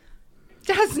cake.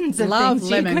 Dozens of things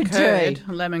lemon you could curd.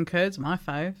 do. Lemon curd's my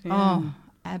fave. Yeah. Oh,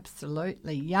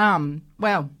 absolutely. Yum.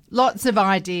 Well, lots of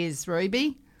ideas,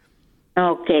 Ruby.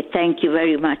 Okay, thank you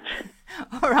very much.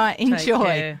 All right, Take enjoy.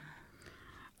 care.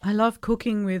 I love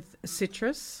cooking with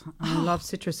citrus. I love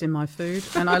citrus in my food,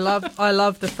 and I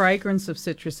love the fragrance of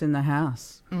citrus in the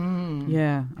house.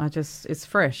 Yeah, it's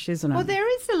fresh, isn't it? Well, there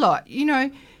is a lot,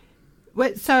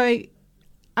 So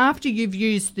after you've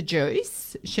used the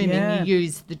juice, assuming you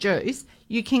use the juice,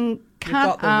 you can cut You've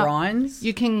got the up, rinds.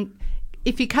 You can,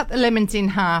 if you cut the lemons in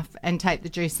half and take the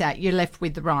juice out, you're left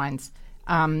with the rinds.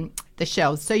 The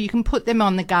shells. So you can put them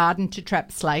on the garden to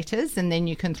trap slaters and then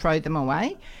you can throw them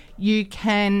away. You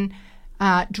can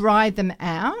dry them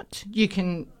out. You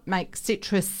can make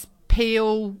citrus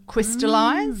peel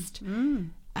crystallised.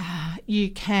 You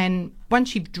can,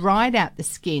 once you've dried out the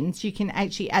skins, you can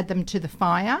actually add them to the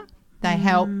fire. They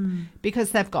help,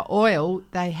 because they've got oil,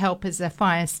 they help as a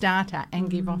fire starter and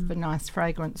give off a nice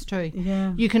fragrance too.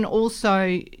 Yeah. You can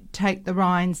also take the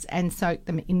rinds and soak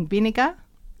them in vinegar.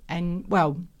 And,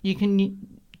 well, you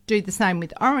can do the same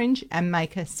with orange and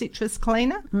make a citrus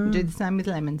cleaner. Do the same with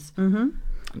lemons.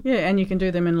 Yeah, and you can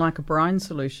do them in like a brine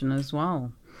solution as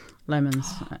well. Lemons.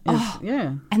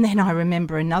 Yeah. And then I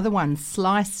remember another one,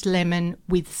 sliced lemon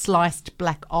with sliced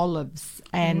black olives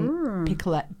and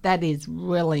pickle it. That is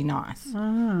really nice.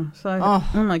 Oh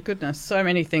my goodness, so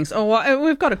many things. Oh, well,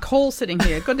 we've got a call sitting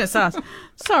here. Goodness us.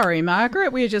 Sorry,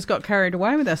 Margaret, we just got carried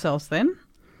away with ourselves then.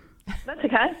 That's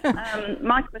okay.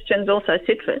 My question's also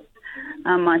citrus.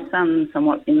 My son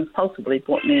somewhat impulsively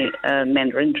bought me a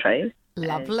mandarin tree.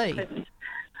 Lovely.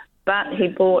 But he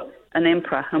bought an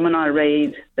emperor, and when I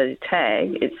read the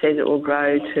tag, it says it will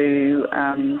grow to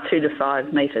 2 to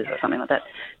 5 metres or something like that.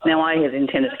 Now, I had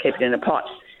intended to keep it in a pot.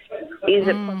 Is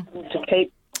it possible to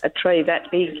keep a tree that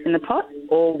big in the pot,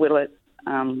 or will it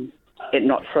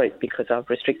not fruit because I've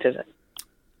restricted it?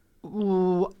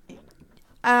 Ooh,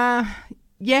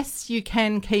 yes, you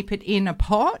can keep it in a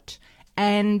pot,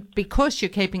 and because you're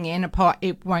keeping it in a pot,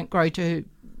 it won't grow to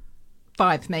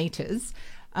 5 metres.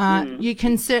 You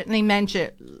can certainly manage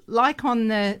it like on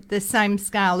the same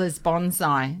scale as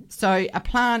bonsai. So a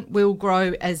plant will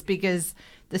grow as big as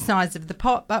the size of the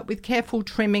pot, but with careful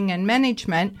trimming and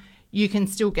management, you can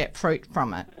still get fruit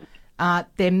from it.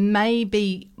 There may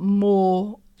be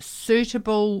more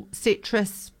suitable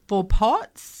citrus for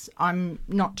pots. I'm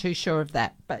not too sure of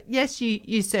that. But yes,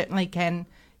 you certainly can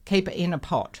keep it in a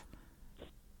pot.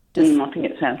 I think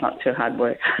it sounds like too hard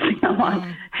work. I think I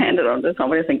might hand it on to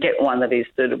somebody else and get one that is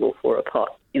suitable for a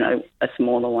pot, a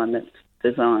smaller one that's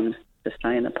designed to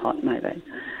stay in a pot maybe.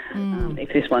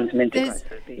 If this one's meant to grow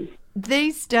so big.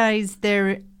 These days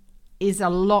there is a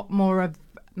lot more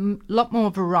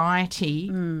variety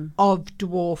of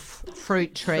dwarf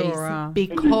fruit trees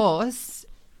because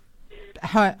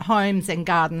homes and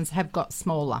gardens have got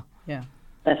smaller. Yeah.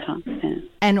 That's right, yeah.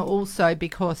 And also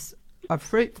because of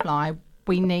fruit fly,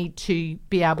 we need to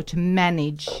be able to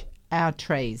manage our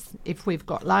trees. If we've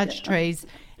got large trees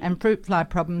and fruit fly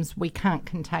problems, we can't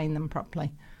contain them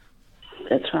properly.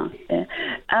 That's right, yeah.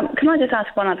 Can I just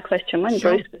ask one other question? When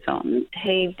Bruce was on,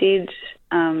 he did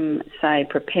say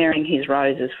preparing his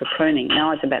roses for pruning.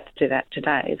 Now, I was about to do that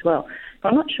today as well. But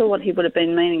I'm not sure what he would have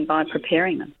been meaning by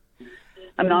preparing them.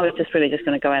 I mean, I was just going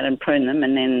to go out and prune them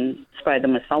and then spray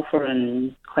them with sulphur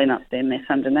and clean up their mess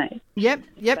underneath. Yep,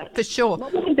 for sure.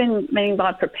 What would he been meaning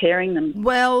by preparing them?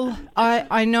 Well,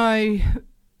 I know,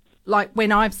 like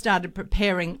when I've started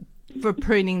preparing for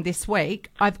pruning this week,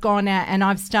 I've gone out and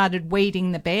I've started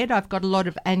weeding the bed. I've got a lot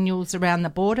of annuals around the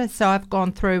border, so I've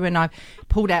gone through and I've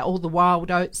pulled out all the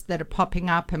wild oats that are popping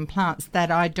up and plants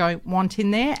that I don't want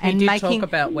in there. And talk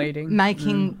about weeding.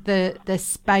 Making the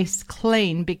space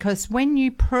clean, because when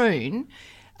you prune,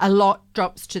 a lot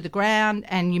drops to the ground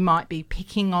and you might be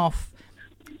picking off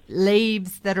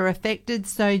leaves that are affected.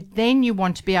 So then you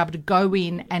want to be able to go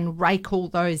in and rake all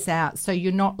those out, so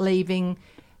you're not leaving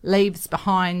leaves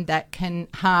behind that can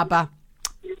harbour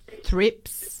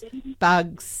thrips,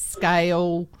 bugs,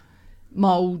 scale,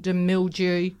 mould and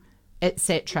mildew,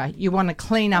 etc. You want to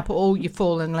clean up all your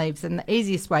fallen leaves, and the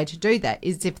easiest way to do that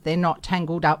is if they're not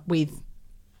tangled up with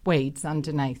weeds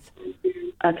underneath.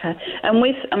 Okay. And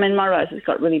my roses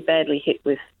got really badly hit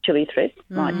with chili thrip,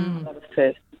 like a lot of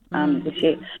first this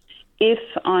year. If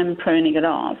I'm pruning it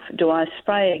off, do I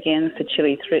spray again for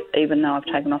chili thrip even though I've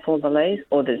taken off all the leaves,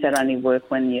 or does that only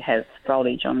work when you have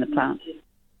foliage on the plant?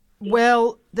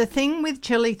 Well, the thing with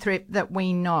chili thrip that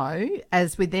we know,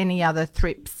 as with any other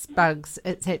thrips, bugs,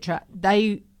 etc.,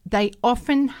 they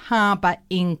often harbour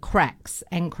in cracks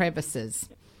and crevices.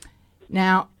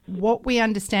 Now, what we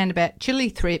understand about chili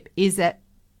thrip is that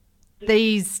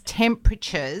these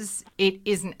temperatures, it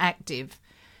isn't active.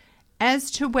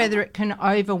 As to whether it can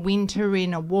overwinter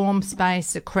in a warm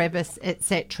space, a crevice,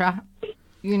 etc.,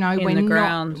 we're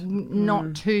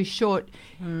not too sure.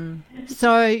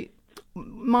 So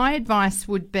my advice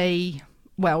would be,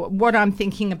 well, what I'm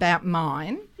thinking about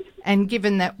mine, and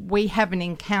given that we haven't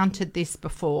encountered this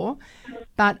before,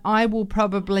 but I will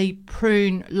probably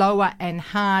prune lower and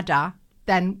harder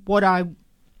than what I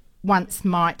once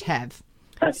might have.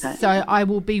 Okay. So I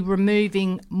will be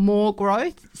removing more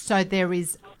growth, so there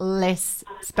is less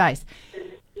space.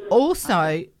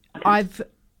 Also,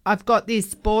 I've got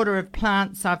this border of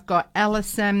plants. I've got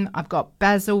alyssum, I've got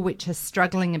basil, which is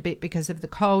struggling a bit because of the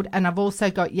cold, and I've also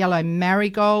got yellow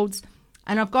marigolds,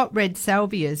 and I've got red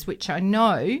salvias, which I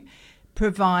know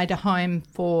provide a home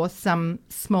for some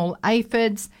small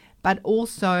aphids, but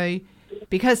also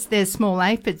because there's small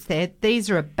aphids there, these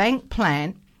are a bank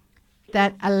plant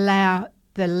that allow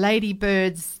the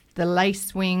ladybirds, the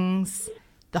lacewings,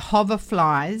 the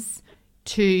hoverflies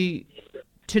to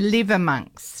live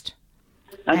amongst.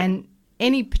 Okay. And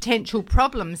any potential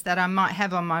problems that I might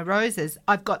have on my roses,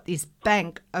 I've got this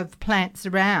bank of plants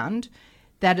around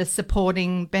that are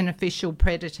supporting beneficial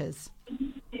predators.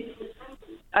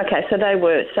 Okay, so they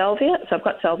were salvia. So I've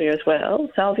got salvia as well.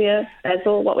 Salvia,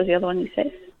 basil, what was the other one you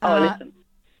said? Alyssum.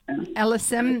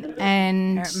 Alyssum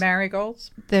and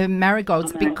marigolds. The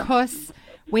marigolds, because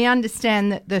we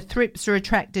understand that the thrips are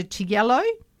attracted to yellow.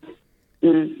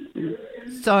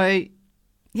 So,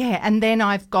 yeah, and then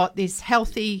I've got this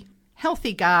healthy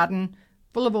garden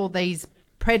full of all these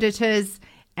predators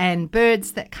and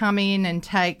birds that come in and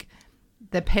take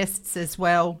the pests as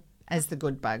well. as the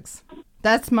good bugs.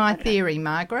 That's my theory,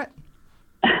 Margaret.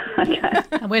 Okay.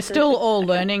 And we're still all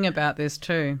learning about this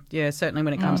too. Yeah, certainly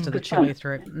when it comes to the chili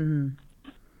thrip.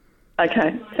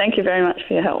 Okay. Thank you very much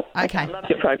for your help. Okay. I love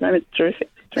your program. It's terrific.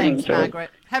 Thanks,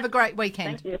 Margaret. Have a great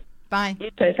weekend. Thank you. Bye.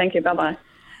 You too. Thank you. Bye-bye.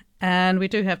 And we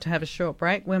do have to have a short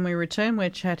break. When we return, we're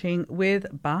chatting with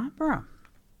Barbara.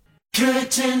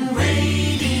 Curtin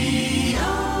Radio.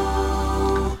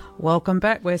 Welcome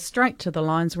back. We're straight to the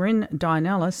lines. We're in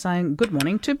Dianella saying good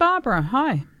morning to Barbara.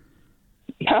 Hi.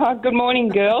 Good morning,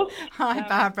 girls. Hi,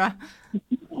 Barbara.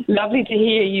 Lovely to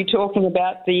hear you talking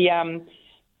about the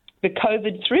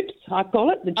COVID thrips, I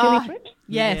call it, the chili thrips.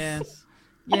 Yes.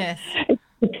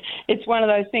 It's one of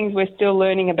those things we're still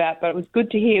learning about, but it was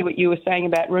good to hear what you were saying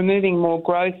about removing more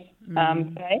growth,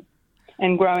 Faye,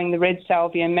 and growing the red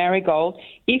salvia marigold.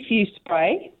 If you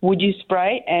spray, would you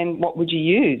spray, and what would you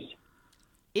use?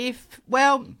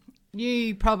 Well,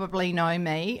 you probably know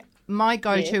me. My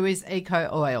go-to is Eco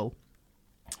Oil.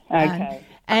 Okay.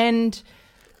 And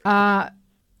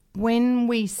when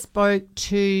we spoke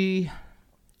to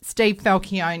Steve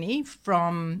Falcione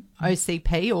from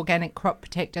OCP, Organic Crop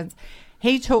Protectants,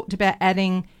 he talked about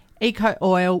adding Eco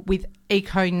Oil with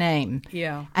Eco Neem.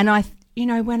 Yeah. And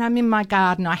when I'm in my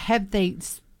garden, I have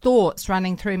these thoughts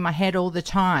running through my head all the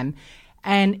time.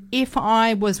 And if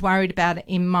I was worried about it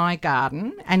in my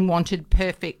garden and wanted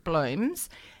perfect blooms,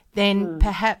 then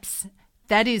perhaps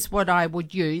that is what I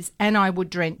would use, and I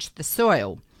would drench the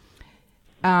soil.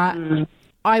 I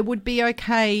would be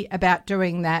okay about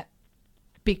doing that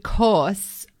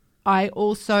because I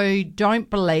also don't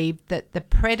believe that the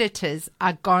predators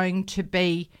are going to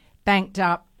be banked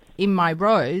up in my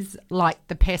rows like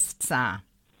the pests are.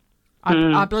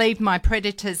 I believe my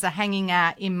predators are hanging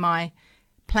out in my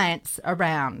plants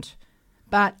around.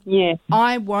 But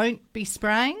I won't be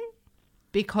spraying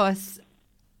because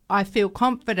I feel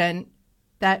confident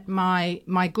that my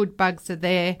good bugs are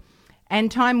there,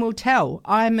 and time will tell.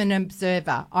 I'm an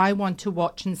observer. I want to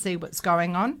watch and see what's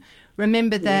going on.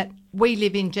 Remember that we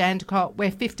live in Jandakot.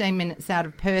 We're 15 minutes out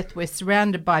of Perth. We're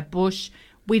surrounded by bush.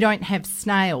 We don't have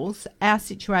snails. Our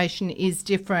situation is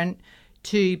different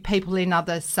to people in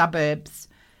other suburbs.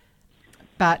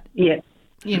 But, we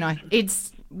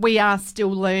are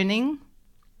still learning.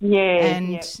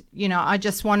 I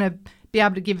just want to be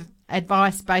able to give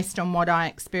advice based on what I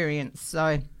experienced.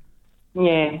 So,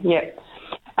 thank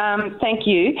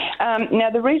you. Now,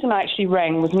 the reason I actually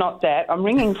rang was not that. I'm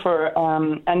ringing for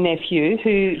a nephew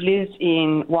who lives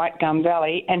in White Gum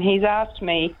Valley, and he's asked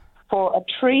me for a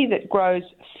tree that grows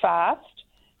fast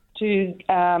to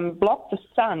block the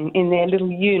sun in their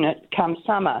little unit come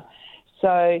summer.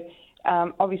 So,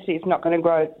 obviously, it's not going to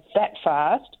grow that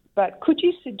fast. But could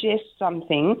you suggest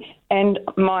something? And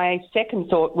my second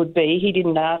thought would be, he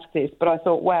didn't ask this, but I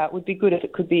thought, wow, it would be good if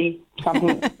it could be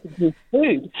something that could be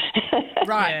food.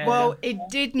 Right. Yeah. Well, it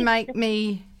did make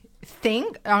me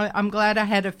think. I'm glad I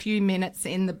had a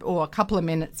couple of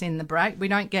minutes in the break. We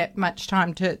don't get much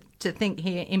time to think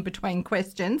here in between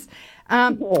questions.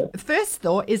 First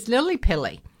thought is lily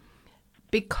pilly,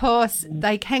 because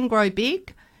they can grow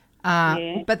big.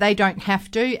 But they don't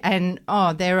have to, and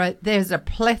there's a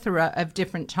plethora of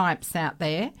different types out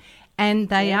there, and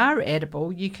they are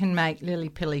edible. You can make lily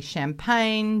pilly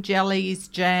champagne, jellies,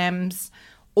 jams,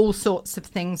 all sorts of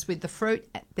things with the fruit.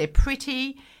 They're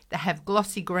pretty. They have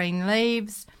glossy green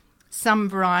leaves. Some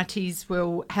varieties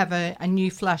will have a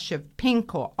new flush of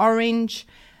pink or orange.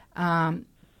 They're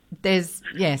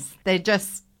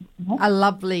just a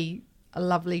lovely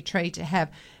tree to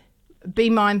have.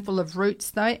 Be mindful of roots,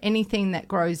 though. Anything that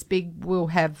grows big will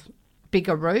have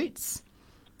bigger roots.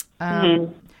 I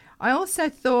also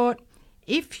thought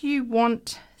if you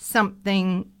want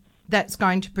something that's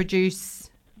going to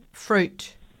produce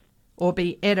fruit or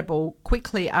be edible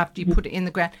quickly after you put it in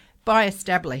the ground, buy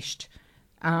established.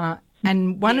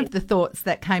 And one of the thoughts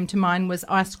that came to mind was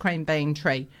ice cream bean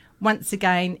tree. Once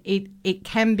again, it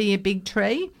can be a big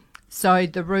tree, so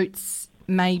the roots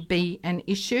may be an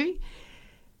issue.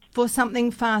 For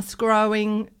something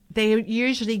fast-growing, they're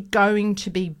usually going to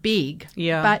be big.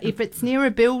 Yeah. But if it's near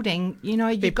a building,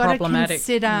 you've got to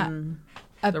consider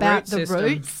about the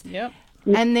roots. Yep.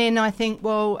 And then I think,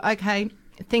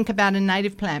 think about a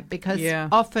native plant, because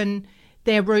often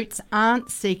their roots aren't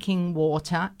seeking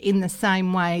water in the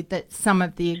same way that some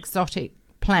of the exotic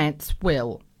plants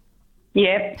will.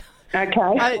 Yep. Okay.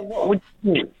 What would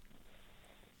you do?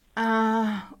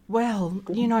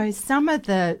 Some of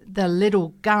the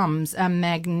little gums are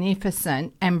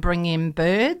magnificent and bring in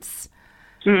birds.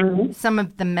 Mm-hmm. Some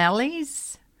of the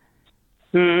mallees.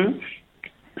 Mm-hmm.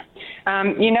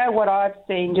 You know what I've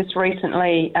seen just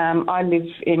recently? I live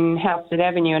in Halstead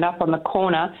Avenue, and up on the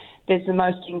corner there's the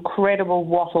most incredible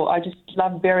wattle. I just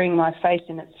love burying my face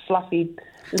in its fluffy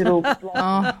little...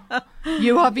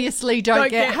 You obviously don't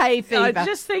get hay fever. I'm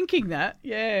just thinking that.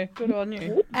 Yeah, good on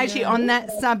you. Actually, on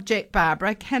that subject,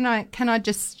 Barbara, can I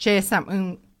just share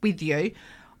something with you?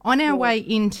 On our way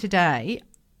in today,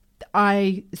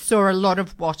 I saw a lot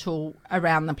of wattle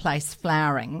around the place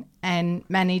flowering and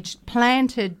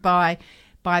planted by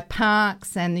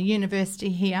parks and the university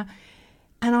here.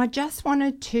 And I just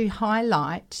wanted to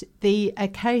highlight the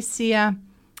Acacia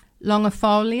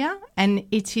longifolia and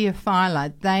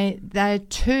Etiophylla. They're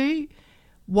two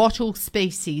wattle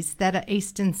species that are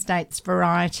Eastern States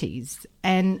varieties.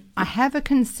 And I have a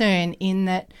concern in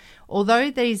that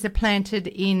although these are planted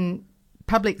in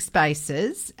public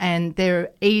spaces and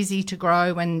they're easy to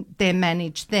grow and they're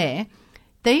managed there,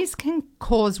 these can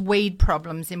cause weed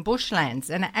problems in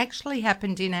bushlands. And it actually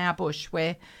happened in our bush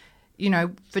where, you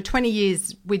know, for 20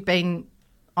 years we'd been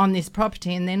on this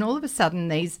property and then all of a sudden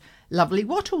these lovely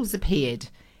wattles appeared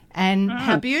and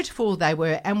how beautiful they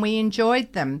were, and we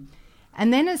enjoyed them.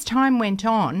 And then as time went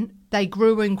on, they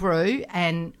grew and grew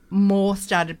and more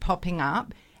started popping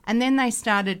up, and then they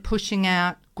started pushing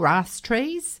out grass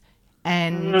trees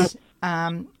and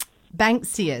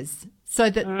Banksias, so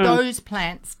that those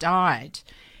plants died.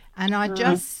 And I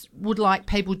just would like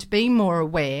people to be more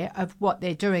aware of what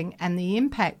they're doing and the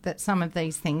impact that some of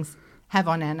these things have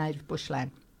on our native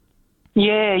bushland.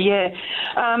 Yeah.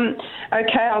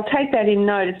 Okay, I'll take that in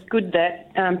note. It's good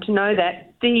that to know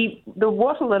that. The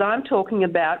wattle that I'm talking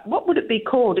about, what would it be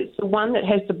called? It's the one that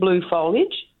has the blue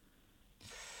foliage.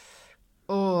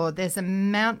 Oh, there's a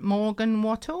Mount Morgan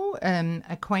wattle,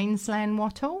 a Queensland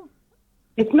wattle.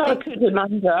 It's not a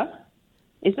Cootamundra,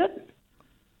 is it?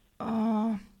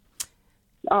 I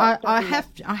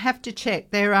have to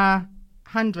check. There are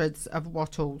hundreds of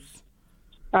wattles.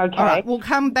 Okay. All right, we'll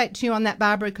come back to you on that,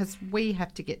 Barbara, because we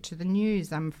have to get to the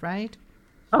news, I'm afraid.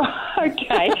 Oh,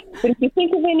 okay. But if you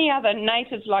think of any other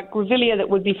natives like Grevillea that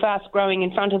would be fast growing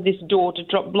in front of this door to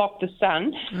block the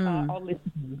sun, I'll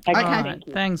listen. Okay. Right.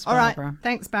 Thanks, Barbara. All right.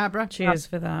 Thanks, Barbara. Cheers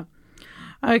for that.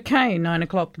 Okay, 9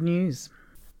 o'clock news.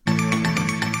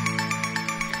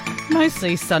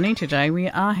 Mostly sunny today. We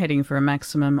are heading for a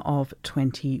maximum of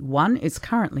 21. It's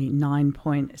currently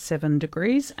 9.7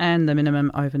 degrees and the minimum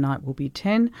overnight will be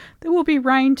 10. There will be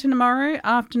rain tomorrow.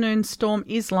 Afternoon storm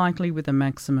is likely with a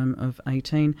maximum of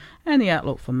 18. And the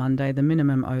outlook for Monday, the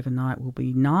minimum overnight will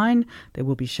be 9. There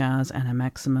will be showers and a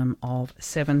maximum of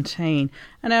 17.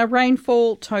 And our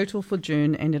rainfall total for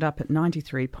June ended up at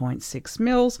 93.6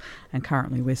 mils. And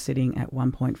currently we're sitting at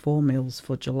 1.4 mils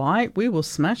for July. We will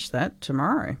smash that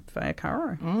tomorrow.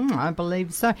 Caro. I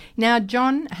believe so. Now,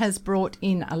 John has brought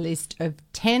in a list of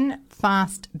 10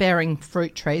 fast-bearing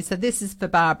fruit trees. So this is for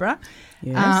Barbara.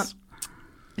 Yes.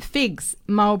 Figs,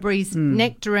 mulberries,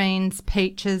 nectarines,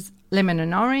 peaches, lemon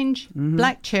and orange,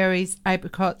 black cherries,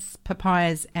 apricots,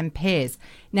 papayas and pears.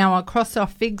 Now, I'll cross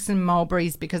off figs and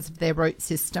mulberries because of their root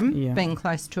system, being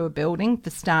close to a building, for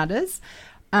starters.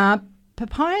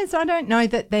 Papayas, I don't know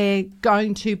that they're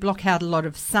going to block out a lot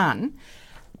of sun.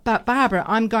 But, Barbara,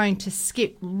 I'm going to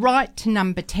skip right to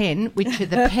number 10, which are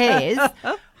the pears,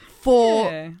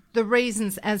 for the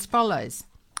reasons as follows.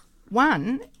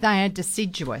 One, they are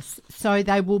deciduous, so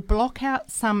they will block out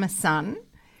summer sun.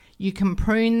 You can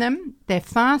prune them. They're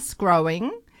fast-growing.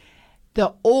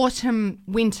 The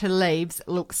autumn-winter leaves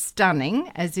look stunning,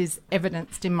 as is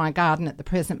evidenced in my garden at the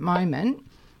present moment.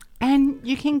 And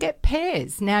you can get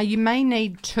pears. Now, you may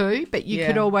need 2, but you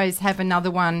could always have another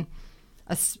one,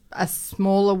 a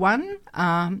smaller one,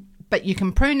 but you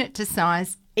can prune it to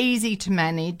size, easy to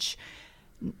manage.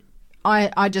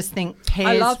 I just think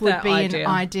pears would be an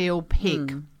ideal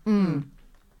pick.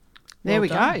 There we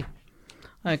go.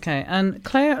 Okay, and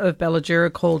Claire of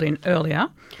Bellagera called in earlier,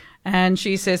 and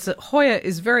she says that Hoya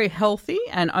is very healthy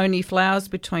and only flowers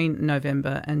between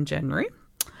November and January.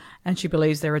 And she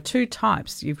believes there are 2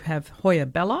 types. You have Hoya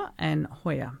Bella and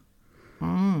Hoya.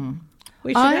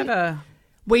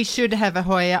 We should have a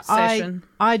Hoya session.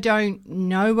 I don't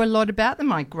know a lot about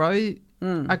them. I grow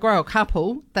a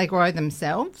couple. They grow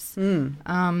themselves. We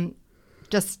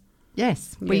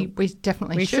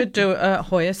definitely should do a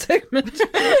Hoya segment.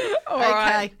 All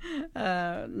right.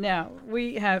 Now,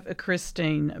 we have a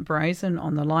Christine Brazen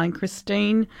on the line.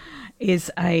 Christine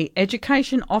is a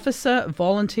education officer,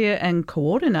 volunteer and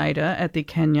coordinator at the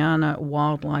Kanyana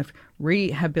Wildlife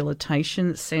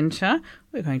Rehabilitation Centre.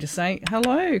 We're going to say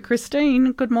hello,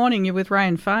 Christine. Good morning. You're with Ray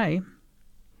and Faye.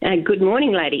 Good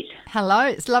morning, ladies. Hello.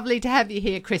 It's lovely to have you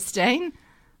here, Christine.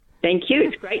 Thank you.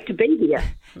 It's great to be here.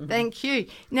 Thank you.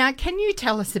 Now, can you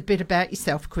tell us a bit about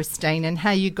yourself, Christine, and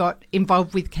how you got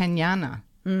involved with Kenyana?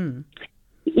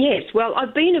 Yes, well,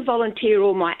 I've been a volunteer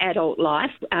all my adult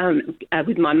life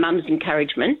with my mum's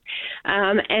encouragement,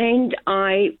 and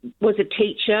I was a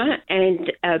teacher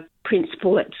and a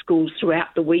principal at schools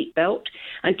throughout the Wheat Belt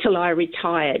until I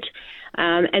retired.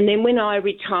 And then when I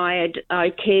retired,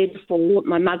 I cared for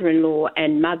my mother-in-law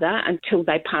and mother until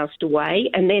they passed away,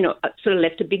 and then it sort of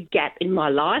left a big gap in my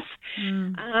life.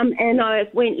 And I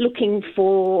went looking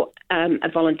for a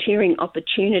volunteering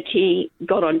opportunity,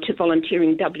 got onto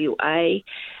Volunteering WA,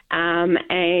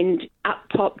 and up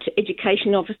popped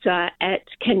Education Officer at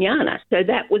Kenyana. So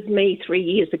that was me 3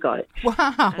 years ago.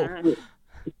 Wow.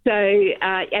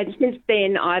 And since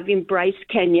then, I've embraced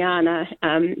Kenyana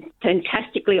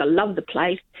fantastically. I love the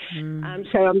place.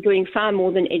 So I'm doing far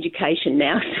more than education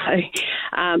now. So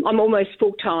I'm almost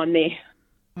full-time there.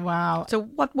 Wow. So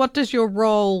what does your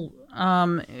role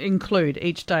include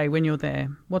each day when you're there?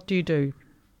 What do you do?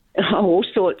 Oh, all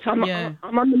sorts. I'm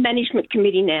on the management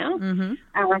committee now,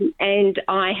 and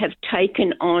I have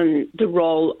taken on the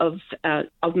role of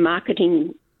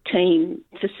marketing team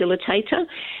facilitator.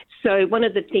 So one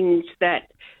of the things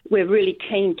that we're really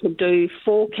keen to do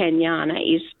for Kenyana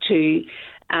is to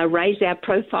raise our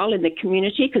profile in the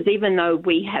community, because even though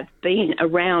we have been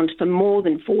around for more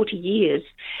than 40 years,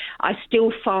 I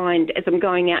still find as I'm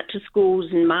going out to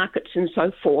schools and markets and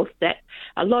so forth that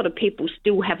a lot of people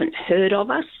still haven't heard of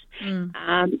us,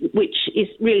 which is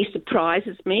really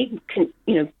surprises me,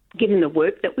 given the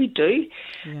work that we do.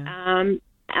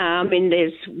 And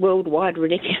there's worldwide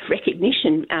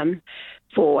recognition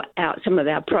for some of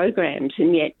our programs,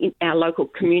 and yet our local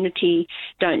community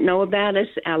don't know about us.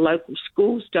 Our local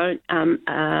schools don't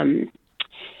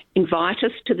invite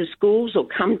us to the schools or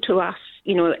come to us,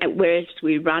 whereas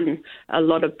we run a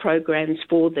lot of programs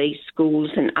for these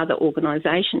schools and other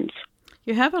organisations.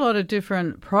 You have a lot of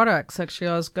different products. Actually,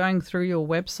 I was going through your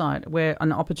website where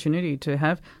an opportunity to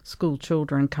have school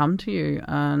children come to you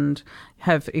and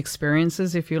have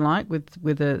experiences, if you like,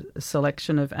 with a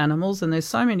selection of animals. And there's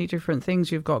so many different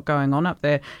things you've got going on up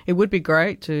there. It would be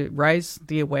great to raise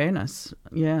the awareness,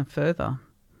 further.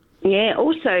 Yeah,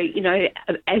 also,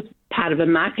 as part of a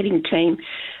marketing team,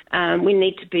 we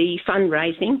need to be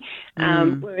fundraising.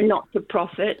 We're a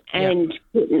not-for-profit and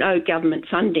no government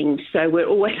funding, so we're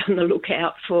always on the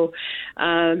lookout for,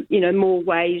 more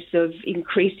ways of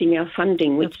increasing our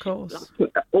funding, which, of course,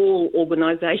 like all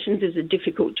organisations, is a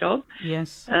difficult job.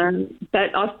 Yes.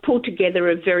 But I've pulled together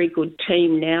a very good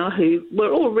team now who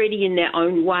were already in their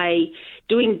own way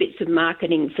doing bits of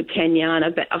marketing for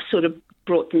Kenyana, but I've sort of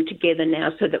brought them together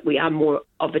now so that we are more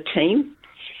of a team.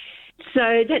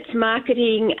 So that's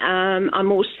marketing.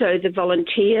 I'm also the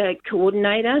volunteer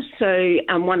coordinator, so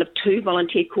I'm one of two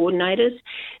volunteer coordinators.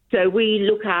 So we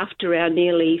look after our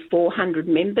nearly 400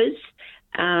 members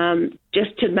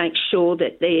just to make sure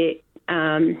that they're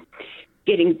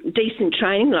getting decent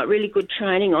training, like really good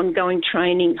training, ongoing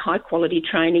training, high-quality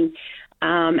training,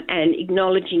 and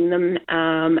acknowledging them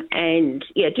and,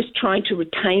 just trying to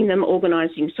retain them,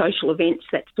 organising social events,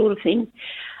 that sort of thing.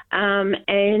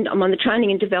 And I'm on the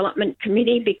Training and Development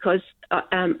Committee because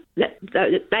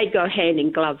they go hand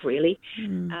in glove, really.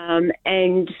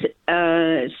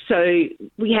 So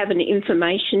we have an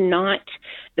information night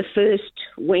the first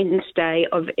Wednesday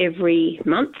of every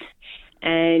month,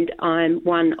 and I'm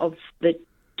one of the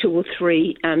 2 or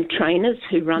 3 trainers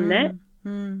who run that.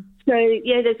 So,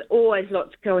 there's always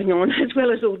lots going on, as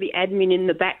well as all the admin in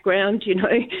the background,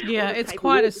 Yeah, it's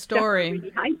quite a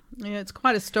story. Yeah, it's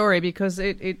quite a story because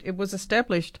it was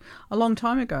established a long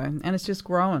time ago and it's just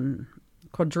grown,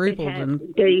 quadrupled.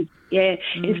 Indeed, yeah.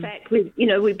 In fact,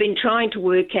 we've been trying to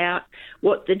work out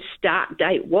what the start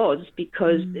date was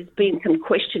because there's been some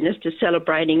question as to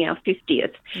celebrating our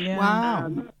 50th. Yeah.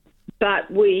 Wow. But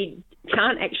we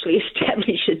can't actually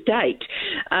establish a date.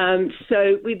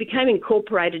 So we became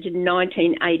incorporated in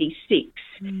 1986.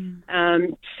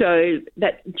 So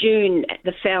that June,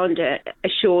 the founder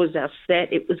assures us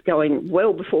that it was going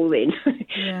well before then.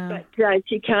 Yeah. But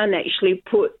she can't actually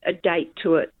put a date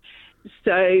to it.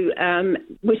 So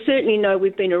we certainly know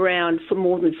we've been around for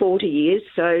more than 40 years.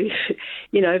 So,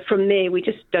 from there we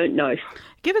just don't know.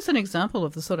 Give us an example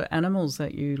of the sort of animals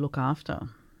that you look after.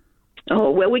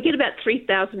 Oh, well, we get about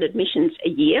 3,000 admissions a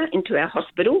year into our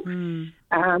hospital.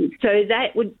 So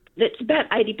that's about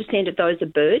 80% of those are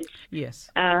birds. Yes.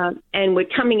 And we're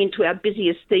coming into our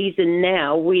busiest season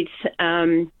now with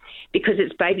because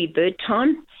it's baby bird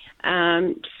time.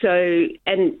 And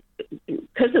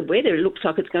because of weather, it looks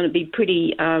like it's going to be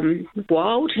pretty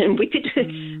wild and wicked.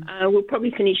 We'll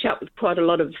probably finish up with quite a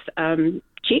lot of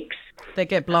chicks. They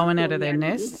get blown out of their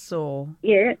nests, or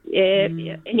yeah,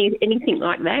 anything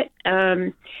like that.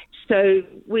 So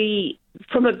we,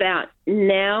 from about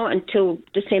now until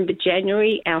December,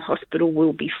 January, our hospital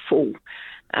will be full,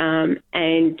 and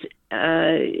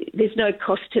there's no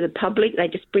cost to the public. They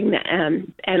just bring the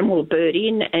animal or bird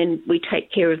in, and we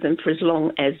take care of them for as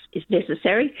long as is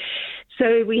necessary.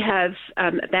 So we have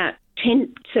about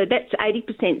 10. So that's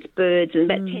 80% birds and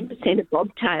about 10% of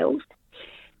bobtails.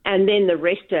 And then the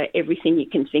rest are everything you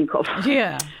can think of.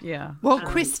 Yeah. Well,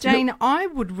 Christine, I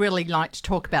would really like to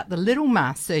talk about the little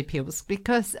marsupials,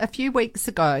 because a few weeks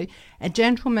ago, a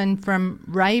gentleman from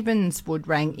Ravenswood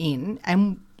rang in,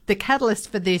 and the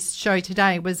catalyst for this show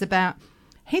today was about,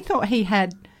 he thought he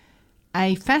had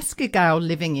a phascogale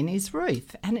living in his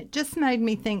roof. And it just made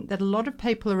me think that a lot of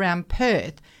people around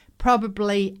Perth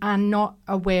probably are not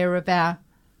aware of our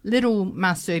little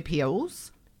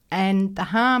marsupials and the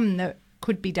harm that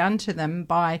could be done to them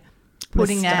by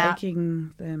putting out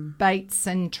them baits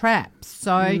and traps.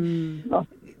 So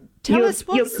tell us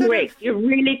what you're correct. You're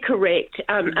really correct.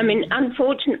 I mean,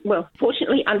 fortunately,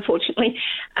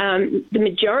 the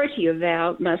majority of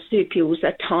our marsupials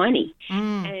are tiny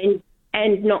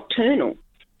and nocturnal.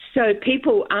 So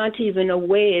people aren't even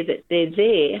aware that they're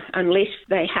there unless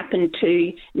they happen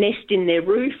to nest in their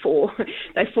roof or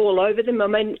they fall over them. I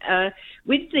mean,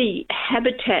 with the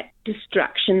habitat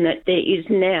destruction that there is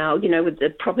now, with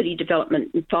the property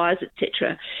development and fires,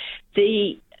 etc.,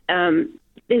 there's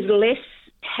less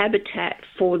habitat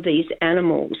for these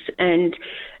animals, and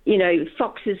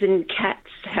foxes and cats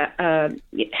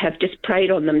have just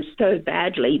preyed on them so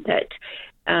badly that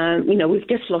we've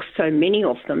just lost so many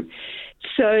of them.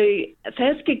 So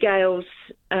phascogales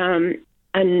are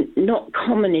not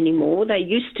common anymore. They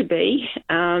used to be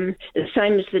the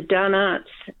same as the Dunarts,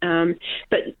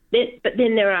 but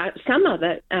then there are some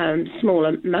other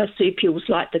smaller marsupials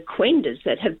like the quendas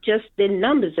that have just, their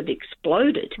numbers have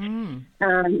exploded.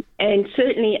 And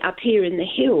certainly up here in the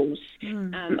hills,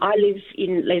 I live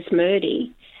in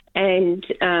Lesmurdie, and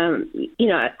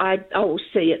I will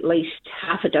see at least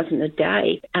half a dozen a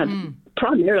day.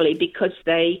 Primarily because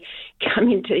they come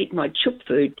in to eat my chook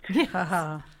food.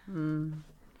 So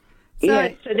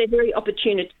they're very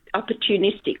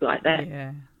opportunistic like that.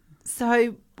 Yeah.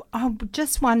 So I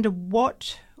just wonder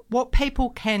what people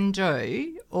can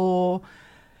do, or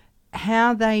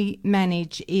how they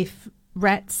manage if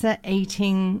rats are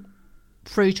eating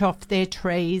fruit off their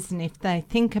trees, and if they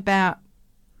think about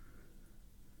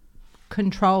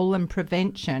control and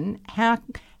prevention, how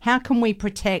can we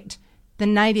protect the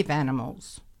native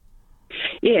animals?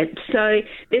 Yeah, so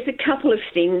there's a couple of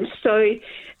things. So,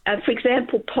 for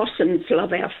example, possums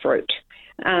love our fruit,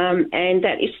 and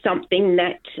that is something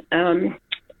that a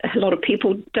lot of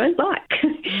people don't like.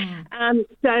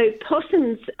 So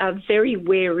possums are very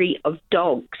wary of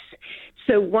dogs.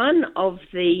 So one of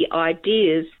the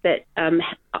ideas that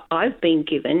I've been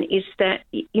given is that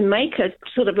you make a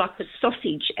sort of like a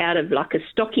sausage out of like a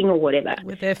stocking or whatever.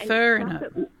 With their fur in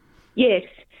it. Yes,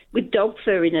 with dog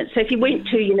fur in it. So if you went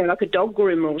to, like a dog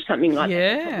groomer or something like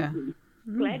that,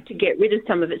 glad to get rid of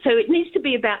some of it. So it needs to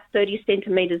be about 30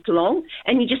 centimetres long,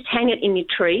 and you just hang it in your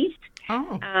trees.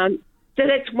 So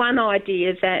that's one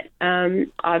idea that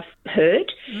I've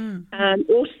heard.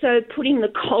 Also putting the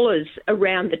collars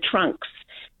around the trunks,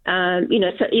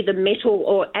 so either metal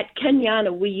or at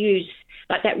Kanyana we use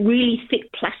like that really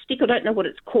thick plastic. I don't know what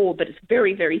it's called, but it's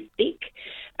very, very thick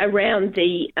around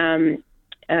the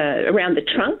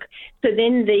trunk. So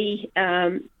then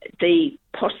the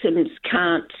possums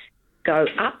can't go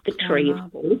up the tree.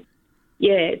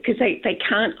 Yeah, because they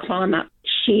can't climb up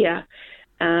sheer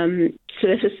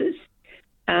surfaces.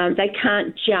 They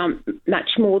can't jump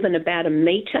much more than about a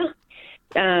metre.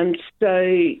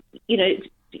 So,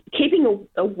 keeping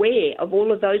aware of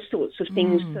all of those sorts of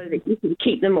things so that you can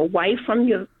keep them away from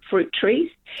your fruit trees.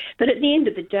 But at the end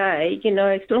of the day,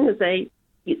 as long as they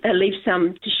leave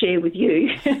some to share with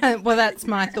you. Well, that's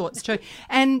my thoughts too.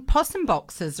 And possum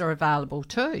boxes are available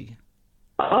too.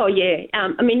 Oh, yeah.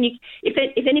 I mean,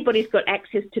 if anybody's got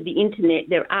access to the internet,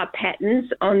 there are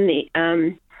patterns on the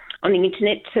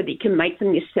internet so that you can make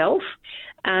them yourself.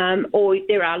 Or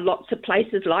there are lots of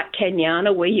places like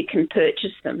Kanyana where you can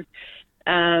purchase them.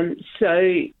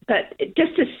 But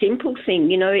just a simple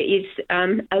thing, is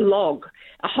a log,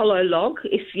 a hollow log.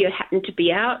 If you happen to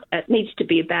be out, it needs to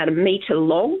be about a metre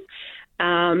long.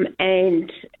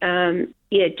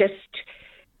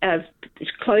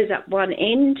 Just close up one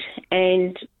end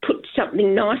and put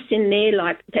something nice in there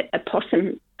like that a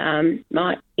possum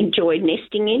might enjoy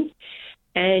nesting in.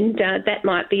 And that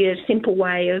might be a simple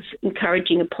way of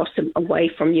encouraging a possum away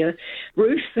from your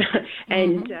roof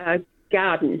and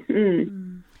garden.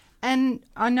 Mm. And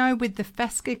I know with the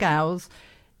phascogales,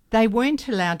 they weren't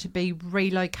allowed to be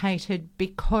relocated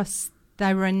because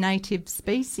they were a native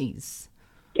species.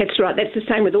 That's right. That's the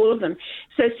same with all of them.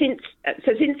 So since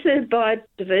the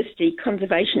Biodiversity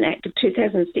Conservation Act of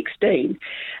 2016,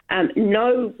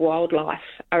 no wildlife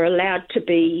are allowed to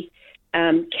be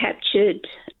captured,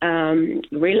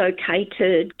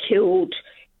 relocated, killed,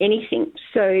 anything.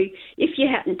 So if you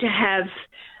happen to have,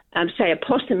 say, a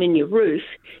possum in your roof,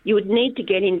 you would need to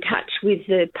get in touch with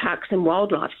the Parks and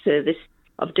Wildlife Service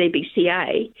of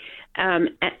DBCA, and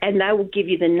they will give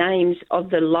you the names of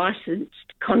the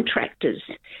licensed contractors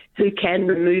who can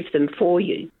remove them for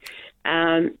you.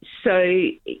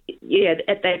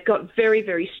 They've got very,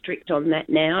 very strict on that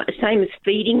now. Same as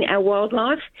feeding our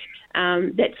wildlife.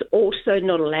 That's also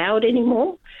not allowed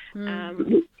anymore.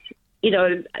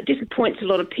 Disappoints a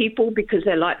lot of people because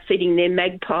they like feeding their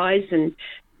magpies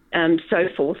and so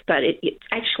forth, but it's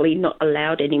actually not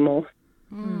allowed anymore.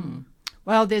 Mm.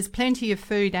 Well, there's plenty of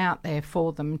food out there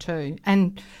for them too.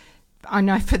 And I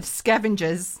know for the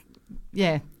scavengers,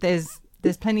 there's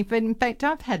plenty of food. In fact,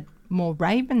 I've had more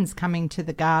ravens coming to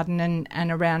the garden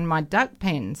and around my duck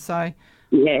pen. So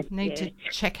need to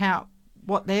check out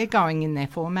what they're going in there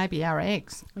for, maybe our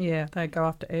eggs. Yeah, they go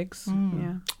after eggs.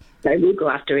 Yeah. They will go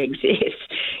after eggs, yes.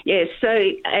 Yes,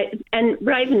 so, and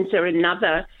ravens are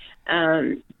another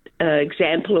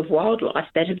example of wildlife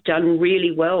that have done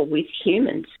really well with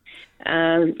humans,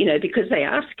 because they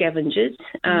are scavengers,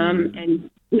 and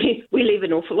we leave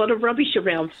an awful lot of rubbish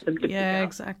around for them to pick up.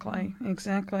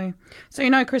 Exactly.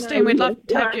 So, Christine, we'd love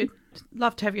to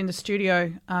have you in the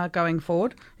studio going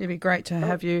forward. It'd be great to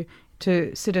have you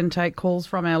to sit and take calls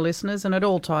from our listeners, and it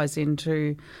all ties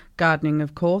into gardening,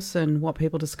 of course, and what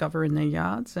people discover in their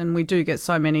yards. And we do get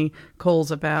so many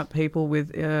calls about people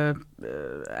with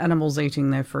animals eating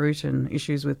their fruit and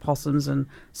issues with possums and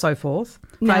so forth.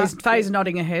 Faye's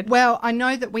nodding ahead. Well, I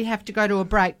know that we have to go to a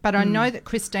break, but I know that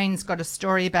Christine's got a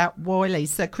story about woylies.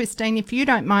 So, Christine, if you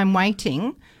don't mind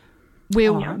waiting,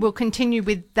 we'll continue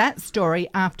with that story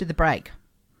after the break.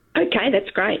 Okay, that's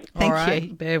great. Thank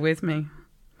you. Bear with me.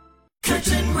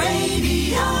 Curtin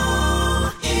Radio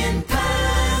in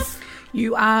Perth.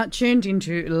 You are tuned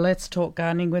into Let's Talk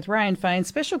Gardening with Ray and Faye, and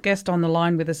special guest on the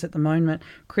line with us at the moment,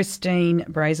 Christine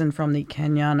Brazen from the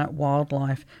Kanyana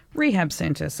Wildlife Rehab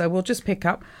Centre. So we'll just pick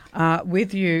up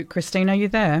with you. Christine, are you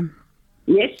there?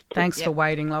 Yes. Thanks for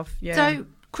waiting, love. Yeah. So,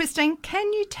 Christine,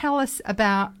 can you tell us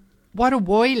about what a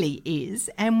woylie is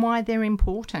and why they're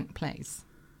important, please?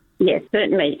 Yes,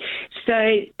 certainly.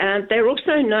 So they're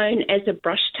also known as a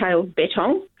brush-tailed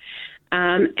bettong,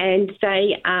 and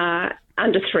they are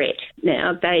under threat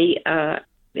now. They are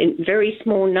in very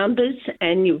small numbers,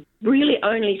 and you really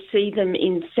only see them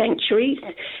in sanctuaries.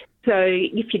 So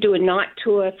if you do a night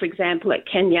tour, for example, at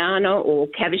Kanyana or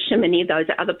Caversham, any of those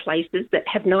other places that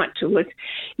have night tours,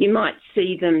 you might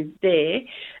see them there.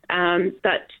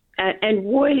 And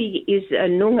woylie is a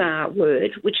Noongar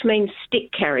word, which means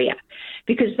stick carrier,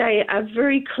 because they are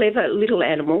very clever little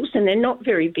animals, and they're not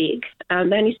very big. They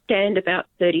only stand about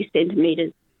 30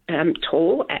 centimetres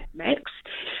tall at max,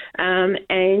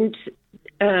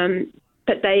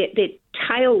 but their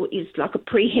tail is like a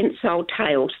prehensile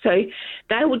tail. So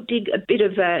they will dig a bit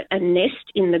of a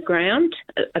nest in the ground,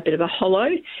 a bit of a hollow,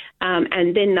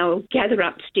 and then they'll gather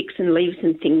up sticks and leaves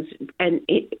and things,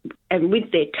 and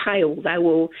with their tail they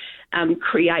will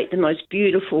create the most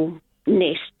beautiful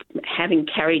nest, having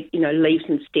carried leaves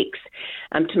and sticks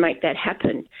to make that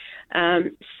happen.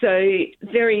 So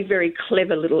very, very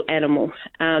clever little animal.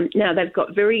 Now they've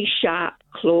got very sharp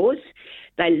claws.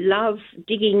 They love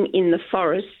digging in the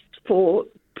forest for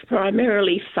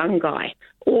primarily fungi,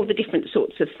 all the different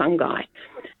sorts of fungi.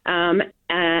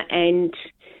 And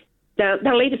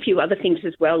they'll eat a few other things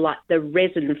as well, like the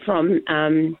resin from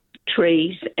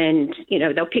trees, and,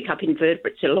 they'll pick up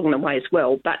invertebrates along the way as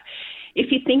well. But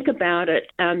if you think about it,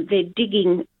 they're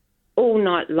digging all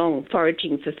night long,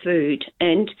 foraging for food,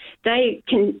 and they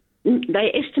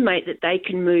estimate that they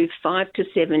can move 5 to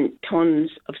 7 tonnes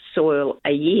of soil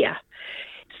a year.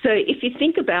 So if you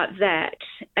think about that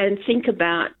and think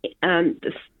about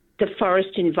the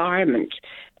forest environment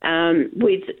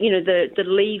with, the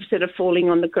leaves that are falling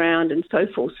on the ground and so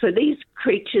forth. So these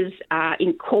creatures are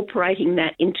incorporating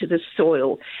that into the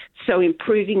soil, so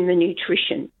improving the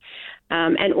nutrition.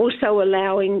 And also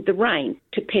allowing the rain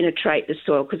to penetrate the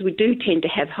soil, because we do tend to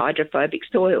have hydrophobic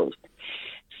soils.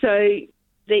 So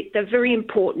they're very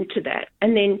important to that.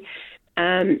 And then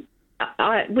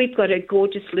we've got a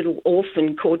gorgeous little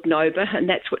orphan called Nova, and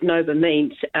that's what Nova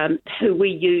means, who we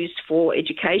use for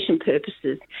education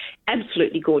purposes.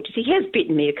 Absolutely gorgeous. He has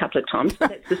bitten me a couple of times, but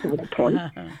that's beside the point.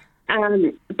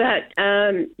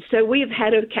 So we've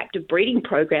had a captive breeding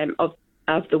program of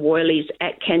the Woylies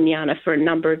at Kanyana for a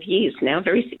number of years now,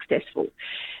 very successful.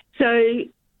 So,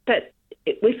 but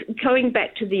with going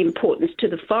back to the importance to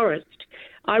the forest,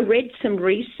 I read some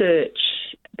research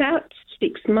about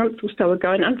 6 months or so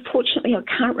ago, and unfortunately I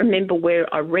can't remember where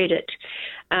I read it,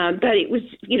 but it was,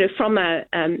 from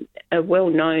a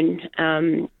well-known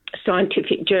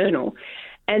scientific journal,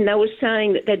 and they were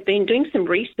saying that they'd been doing some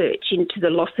research into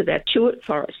the loss of our tuart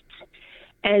forests,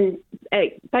 and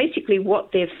basically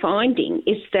what they're finding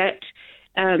is that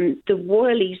the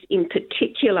Woylies in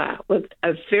particular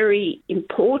are very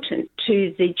important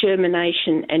to the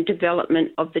germination and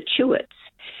development of the tuarts.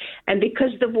 And because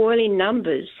the Woylie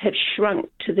numbers have shrunk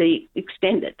to the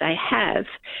extent that they have,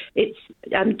 it's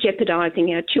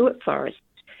jeopardising our tuart forests.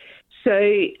 So,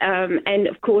 and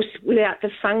of course, without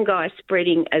the fungi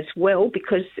spreading as well,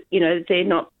 because, they're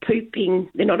not pooping,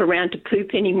 they're not around to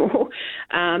poop anymore,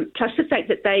 plus the fact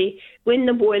that when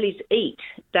the Woylies eat,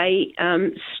 they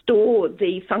store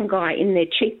the fungi in their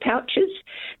cheek pouches.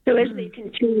 So as they're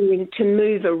continuing to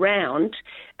move around,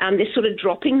 they're sort of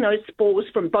dropping those spores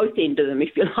from both ends of them,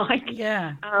 if you like.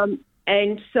 Yeah.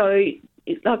 And so,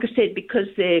 like I said, because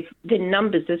their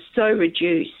numbers are so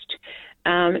reduced,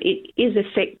 it is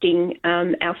affecting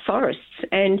our forests.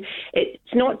 And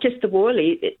it's not just the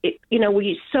Woylie.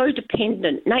 We're so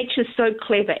dependent. Nature's so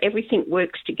clever. Everything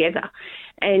works together.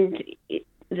 And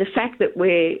the fact that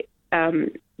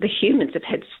the humans have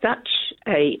had such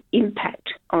an impact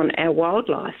on our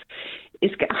wildlife,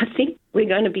 I think we're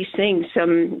going to be seeing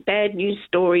some bad news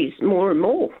stories more and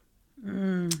more.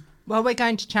 Well, we're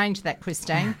going to change that,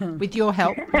 Christine, with your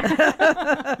help.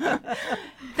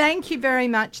 Thank you very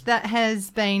much. That has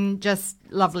been just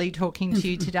lovely talking to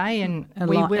you today, and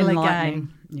we will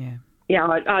again. Yeah. Yeah,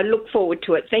 I look forward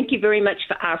to it. Thank you very much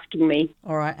for asking me.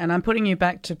 All right, and I'm putting you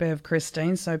back to Bev,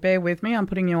 Christine, so bear with me. I'm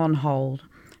putting you on hold.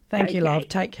 Thank you, love.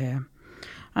 Take care.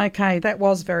 Okay, that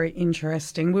was very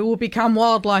interesting. We will become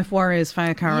wildlife warriors,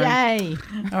 Faye Curran. Yay.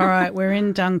 All right, we're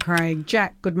in Duncraig.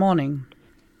 Jack, good morning.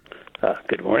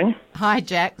 Good morning. Hi,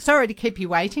 Jack. Sorry to keep you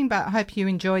waiting, but I hope you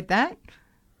enjoyed that.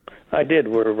 I did.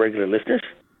 We're regular listeners.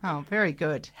 Oh, very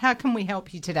good. How can we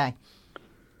help you today?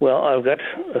 Well, I've got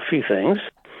a few things.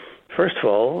 First of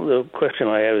all, the question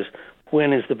I have is,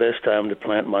 when is the best time to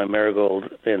plant my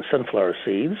marigold and sunflower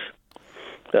seeds?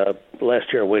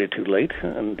 Last year I waited too late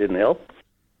and didn't help.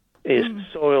 Is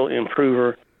soil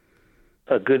improver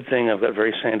a good thing? I've got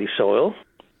very sandy soil.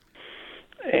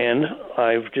 And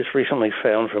I've just recently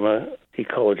found from an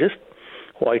ecologist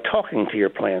why talking to your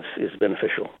plants is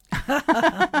beneficial.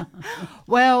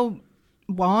 Well,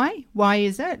 why? Why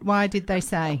is it? Why did they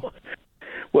say?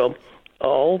 Well,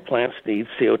 all plants need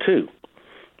CO2.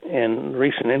 And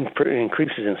recent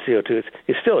increases in CO2,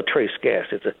 it's still a trace gas.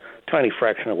 It's a tiny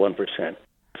fraction of 1%.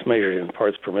 It's measured in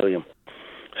parts per million.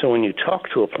 So when you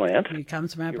talk to a plant, Here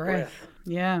comes my breath.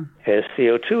 Yeah. Has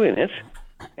CO2 in it,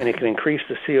 and it can increase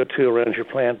the CO2 around your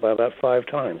plant by about 5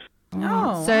 times.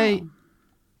 Oh, so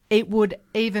it would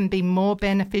even be more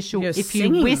beneficial if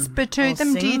you whisper to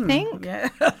them, do you think? Yeah.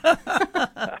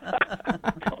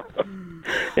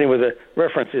 Anyway, the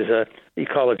reference is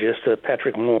ecologist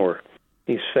Patrick Moore.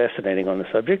 He's fascinating on the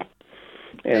subject.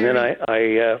 And then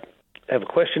I have a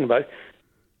question about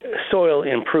soil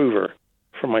improver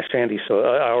for my sandy soil.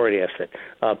 I already asked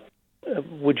that.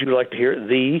 Would you like to hear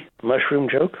the mushroom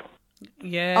joke?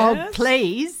 Yes. Oh,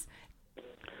 please.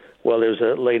 Well, there's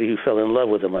a lady who fell in love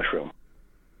with a mushroom.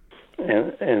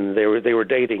 And they were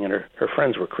dating, and her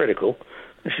friends were critical.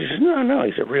 And she says, no,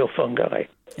 he's a real fun guy.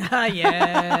 Ah,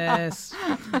 yes.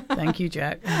 Thank you,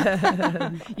 Jack.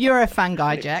 You're a fun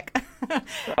guy, Jack.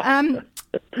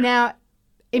 Now,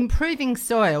 improving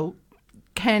soil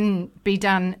can be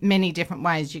done many different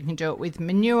ways. You can do it with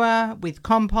manure, with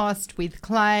compost, with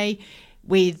clay,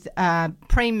 with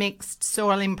pre-mixed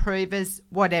soil improvers,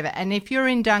 whatever. And if you're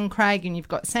in Duncraig and you've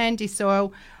got sandy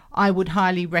soil, I would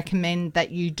highly recommend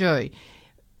that you do.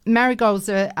 Marigolds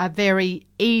are very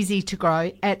easy to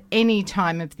grow at any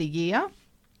time of the year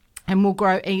and will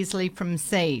grow easily from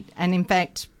seed. And in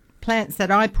fact, plants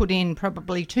that I put in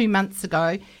probably 2 months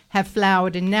ago have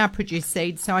flowered and now produce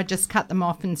seeds, so I just cut them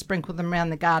off and sprinkle them around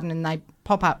the garden and they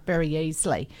pop up very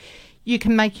easily. You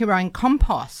can make your own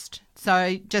compost,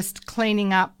 so just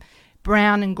cleaning up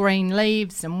brown and green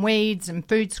leaves and weeds and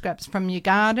food scraps from your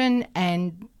garden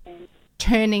and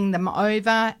turning them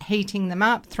over, heating them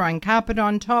up, throwing carpet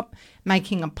on top,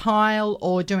 making a pile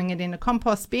or doing it in a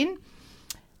compost bin.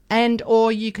 And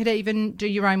or you could even do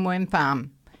your own worm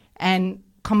farm. And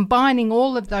combining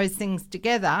all of those things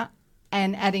together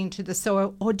and adding to the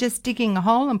soil, or just digging a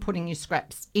hole and putting your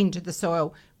scraps into the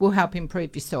soil, will help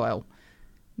improve your soil.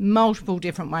 Multiple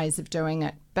different ways of doing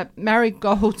it. But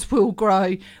marigolds will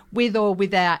grow with or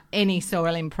without any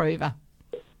soil improver.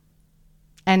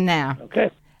 And now,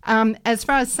 as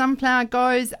far as sunflower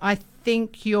goes, I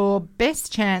think your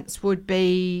best chance would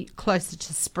be closer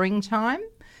to springtime.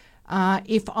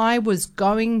 If I was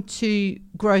going to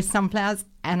grow sunflowers,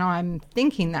 and I'm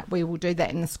thinking that we will do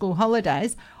that in the school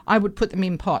holidays, I would put them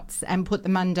in pots and put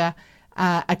them under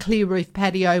a clear roof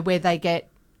patio where they get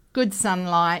good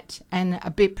sunlight and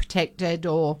a bit protected,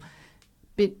 or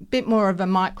bit more of a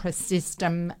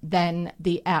microsystem than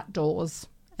the outdoors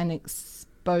and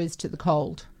exposed to the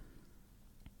cold.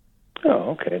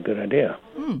 Oh, okay, good idea.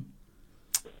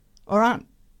 All right,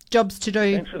 jobs to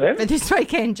do for this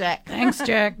weekend, Jack. Thanks,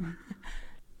 Jack.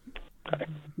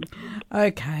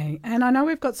 Okay, and I know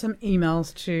we've got some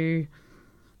emails to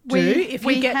do if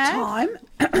we get time.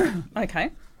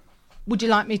 Okay. Would you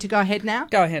like me to go ahead now?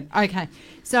 Go ahead. Okay.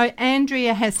 So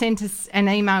Andrea has sent us an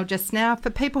email just now. For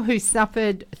people who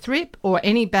suffered thrip or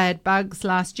any bad bugs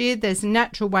last year, there's a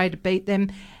natural way to beat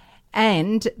them,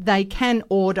 and they can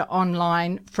order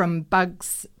online from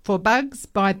Bugs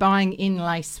by buying in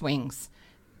lace wings.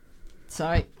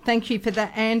 So thank you for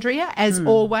that, Andrea. As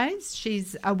always,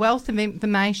 she's a wealth of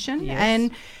information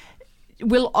and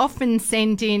will often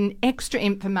send in extra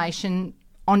information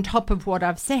on top of what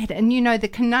I've said. And, you know, the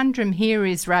conundrum here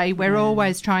is, Ray, we're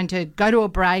always trying to go to a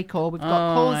break, or we've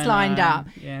got calls lined up.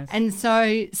 Yes. And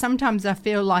so sometimes I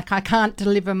feel like I can't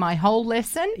deliver my whole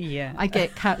lesson. Yeah. I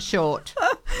get cut short.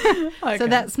 So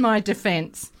that's my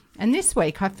defence. And this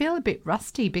week I feel a bit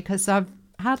rusty because I've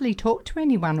hardly talked to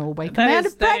anyone all week. I'm out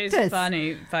of practice. That is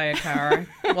funny, Fayakara.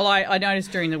 Well, I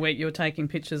noticed during the week you were taking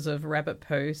pictures of rabbit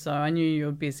poo, so I knew you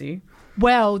were busy.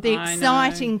 Well, the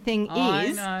exciting thing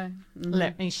is, Mm-hmm.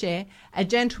 let me share, a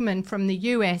gentleman from the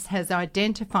US has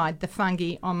identified the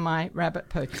fungi on my rabbit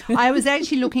poo. I was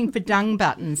actually looking for dung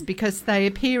buttons because they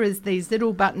appear as these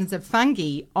little buttons of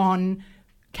fungi on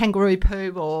kangaroo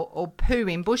poo or poo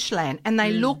in bushland, and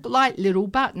they look like little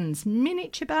buttons,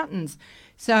 miniature buttons.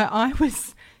 So I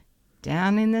was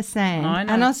down in the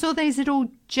sand and I saw these little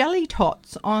jelly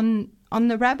tots on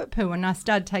the rabbit poo, and I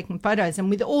started taking photos, and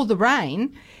with all the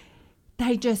rain,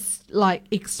 they just like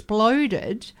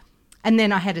exploded. And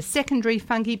then I had a secondary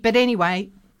fungi. But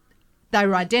anyway, they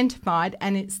were identified,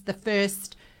 and it's the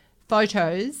first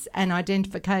photos and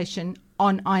identification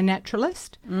on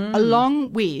iNaturalist,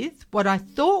 along with what I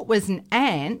thought was an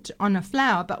ant on a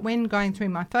flower, but when going through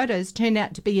my photos, turned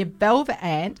out to be a velvet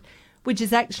ant, which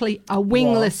is actually a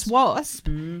wingless wasp.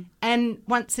 And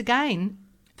once again,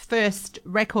 first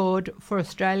record for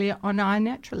Australia on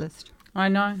iNaturalist. I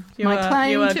know. My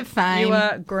claim to fame. You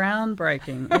are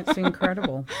groundbreaking. It's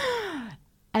incredible.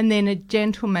 And then a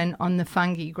gentleman on the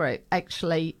fungi group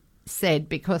actually said,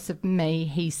 because of me,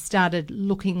 he started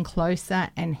looking closer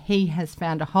and he has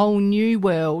found a whole new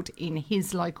world in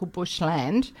his local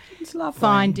bushland. It's lovely.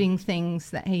 Finding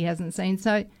things that he hasn't seen.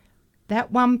 So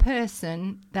that one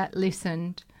person that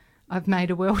listened, I've made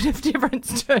a world of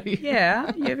difference to.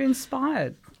 Yeah, you've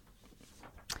inspired.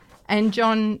 And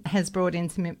John has brought in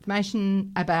some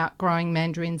information about growing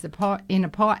mandarins in a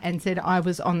pot and said I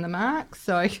was on the mark,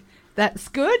 so that's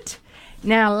good.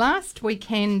 Now, last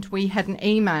weekend we had an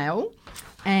email,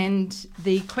 and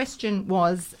the question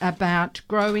was about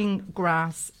growing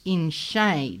grass in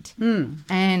shade.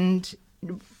 And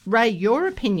Ray, your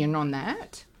opinion on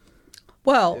that?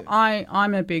 Well,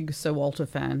 I'm a big Sir Walter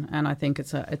fan, and I think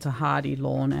it's a hardy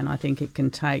lawn, and I think it can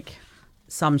take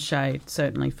some shade,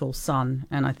 certainly full sun,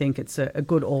 and I think it's a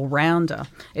good all-rounder.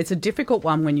 It's a difficult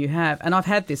one when you have, and I've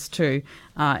had this too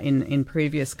in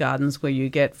previous gardens, where you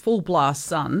get full blast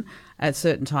sun at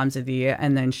certain times of the year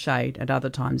and then shade at other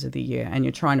times of the year, and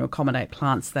you're trying to accommodate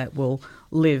plants that will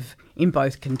live in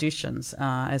both conditions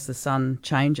as the sun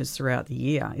changes throughout the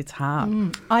year. It's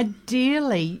hard.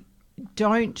 Ideally,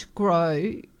 don't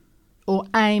grow or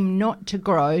aim not to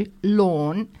grow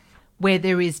lawn where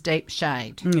there is deep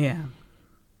shade. Yeah.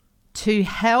 To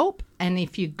help, and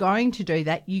if you're going to do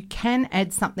that, you can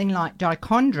add something like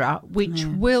dichondra, which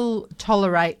will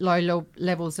tolerate low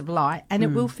levels of light, and it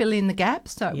will fill in the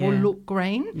gaps, so it will look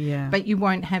green, but you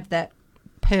won't have that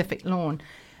perfect lawn.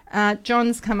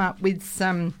 John's come up with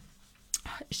some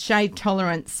shade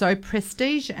tolerance. So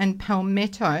Prestige and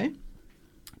Palmetto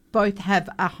both have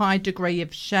a high degree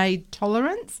of shade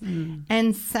tolerance,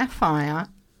 and Sapphire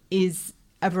is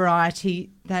a variety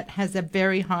that has a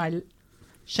very high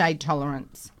shade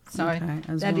tolerance. So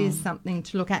as that is well. something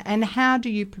to look at. And how do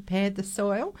you prepare the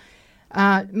soil?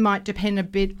 Might depend a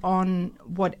bit on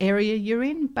what area you're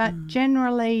in, but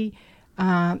generally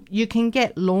you can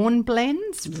get lawn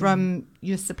blends from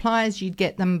your suppliers. You'd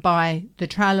get them by the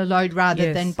trailer load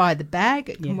rather than by the bag.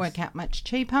 It can work out much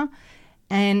cheaper.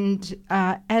 And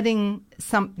adding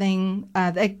something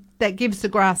that gives the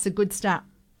grass a good start.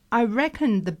 I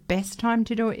reckon the best time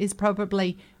to do it is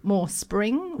probably more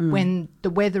spring when the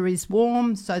weather is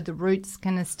warm so the roots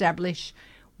can establish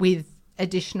with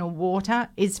additional water.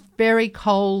 It's very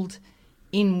cold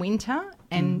in winter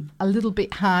and a little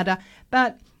bit harder.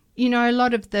 But, you know, a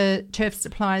lot of the turf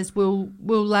suppliers will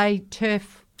lay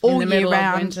turf all in the year middle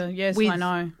round. Of winter. Yes, with, I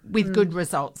know. With good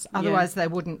results. Otherwise they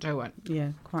wouldn't do it.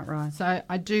 Yeah, quite right. So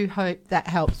I do hope that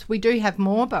helps. We do have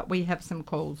more, but we have some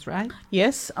calls, right?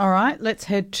 Yes, all right. Let's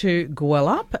head to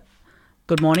Gwelup.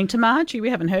 Good morning to Margie. We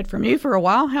haven't heard from you for a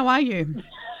while. How are you?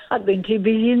 I've been too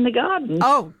busy in the garden.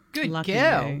 Oh, good Lucky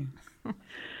girl. you.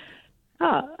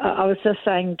 I was just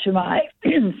saying to my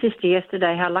sister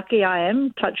yesterday how lucky I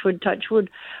am, touch wood,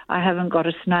 I haven't got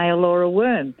a snail or a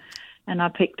worm. And I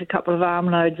picked a couple of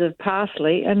armloads of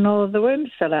parsley and all of the worms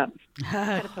fell out.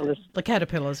 Caterpillars. The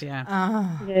caterpillars, yeah.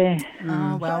 Yeah.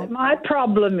 Oh, well. So my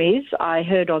problem is I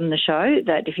heard on the show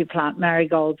that if you plant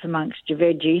marigolds amongst your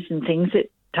veggies and things,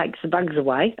 it takes the bugs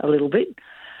away a little bit.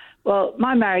 Well,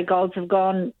 my marigolds have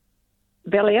gone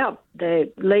belly up.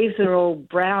 The leaves are all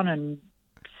brown and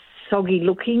soggy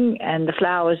looking and the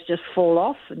flowers just fall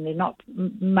off and they're not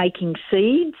making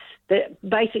seeds. They're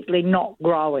basically not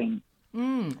growing.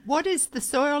 What is the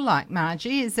soil like,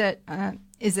 Margie? Is it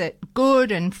good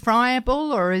and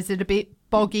friable, or is it a bit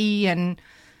boggy and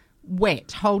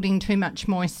wet, holding too much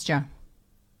moisture?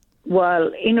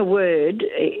 Well, in a word,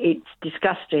 it's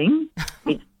disgusting.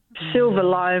 It's silver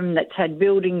loam that's had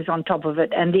buildings on top of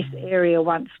it, and this area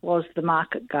once was the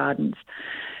market gardens.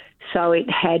 So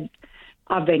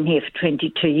I've been here for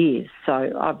 22 years,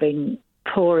 so I've been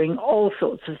pouring all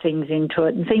sorts of things into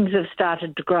it, and things have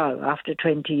started to grow after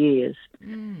 20 years.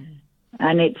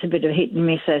 And it's a bit of hit and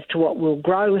miss as to what will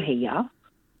grow here.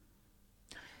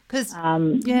 Because, I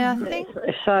think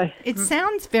so. It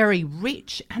sounds very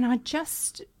rich, and I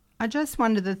just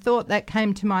wonder, the thought that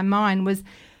came to my mind was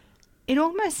it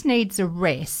almost needs a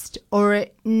rest, or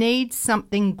it needs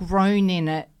something grown in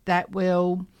it that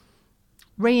will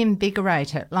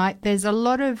reinvigorate it. Like there's a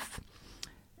lot of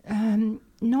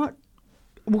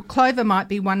clover might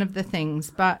be one of the things,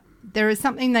 but there is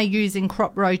something they use in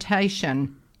crop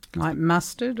rotation. Like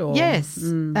mustard or? Yes,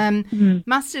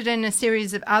 mustard and a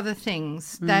series of other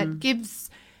things that gives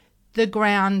the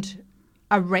ground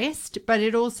a rest, but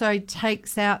it also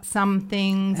takes out some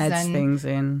things. Adds things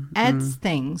in. Adds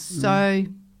things. So,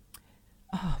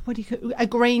 what do you call a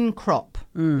green crop?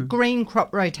 Green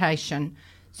crop rotation.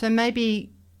 So maybe,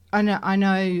 I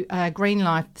know Green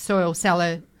Life soil sell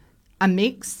a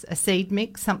mix, a seed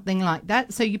mix, something like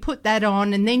that. So you put that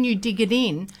on and then you dig it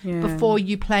in before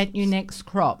you plant your next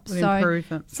crop. Would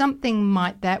improve it. Something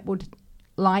that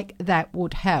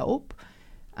would help.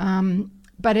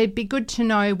 But it'd be good to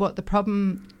know what the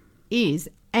problem is.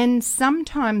 And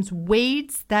sometimes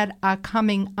weeds that are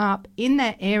coming up in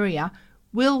that area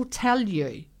will tell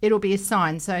you. It'll be a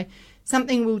sign. So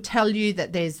something will tell you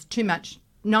that there's too much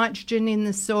nitrogen in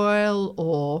the soil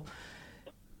or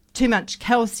too much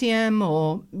calcium,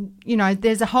 or, you know,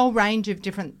 there's a whole range of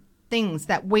different things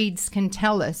that weeds can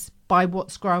tell us by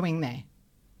what's growing there.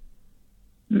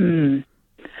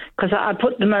 Because I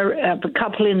put them a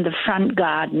couple in the front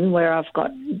garden where I've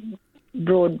got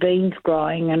broad beans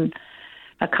growing, and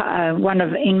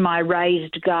in my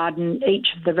raised garden, each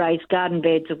of the raised garden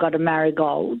beds have got a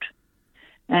marigold.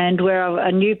 And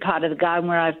a new part of the garden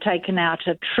where I've taken out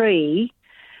a tree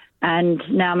and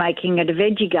now making it a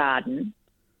veggie garden,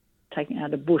 taking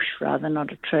out a bush rather,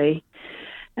 not a tree.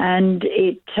 And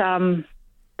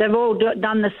they've all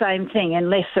done the same thing,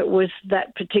 unless it was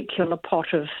that particular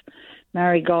pot of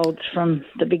marigolds from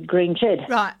the big green shed.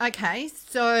 Right, okay.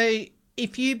 So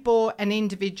if you bought an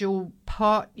individual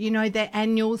pot, you know, they're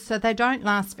annuals, so they don't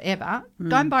last forever.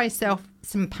 Go and buy yourself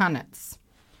some punnets.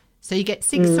 So you get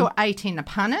 6 or 8 in a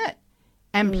punnet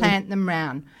and plant them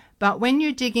round. But when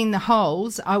you're digging the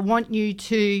holes, I want you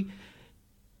to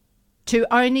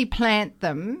only plant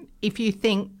them if you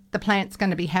think the plant's going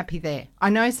to be happy there. I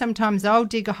know sometimes I'll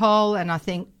dig a hole and I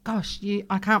think, gosh,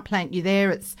 I can't plant you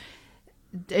there.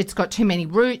 It's got too many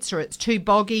roots, or it's too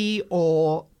boggy,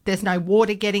 or there's no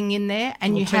water getting in there,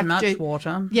 and you have too much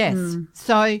water. Yes.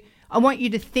 So I want you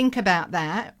to think about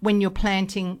that when you're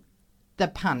planting the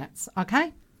punnets,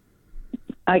 okay?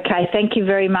 Okay, thank you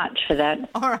very much for that.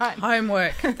 All right.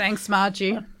 Homework. Thanks,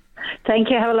 Margie. Thank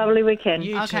you. Have a lovely weekend.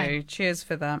 You too. Cheers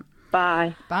for that.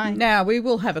 Bye. Bye. Now, we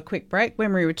will have a quick break.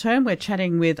 When we return, we're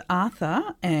chatting with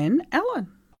Arthur and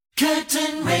Alan.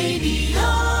 Curtin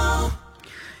Radio.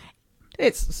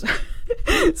 It's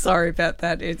sorry about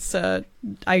that. It's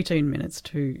 18 minutes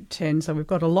to 10, so we've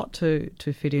got a lot to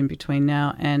fit in between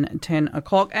now and 10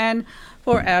 o'clock. And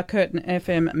for our Curtin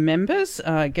FM members,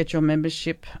 get your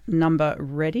membership number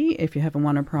ready if you haven't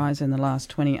won a prize in the last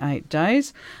 28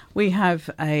 days. We have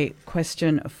a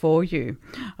question for you.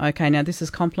 Okay, now this is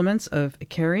compliments of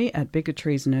Kerry at Bigger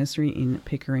Trees Nursery in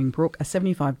Pickering Brook. A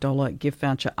 $75 gift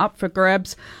voucher up for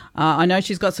grabs. I know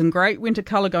she's got some great winter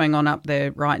colour going on up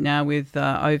there right now with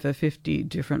over 50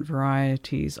 different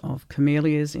varieties of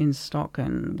camellias in stock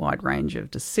and wide range of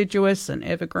deciduous and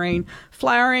evergreen,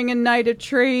 flowering and native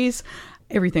trees.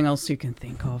 Everything else you can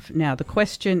think of. Now, the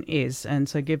question is, and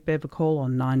so give Bev a call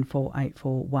on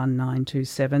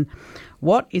 94841927,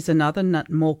 what is another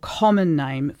more common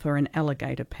name for an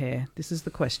alligator pear? This is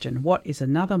the question. What is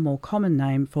another more common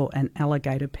name for an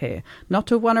alligator pear? Not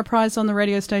to have won a prize on the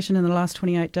radio station in the last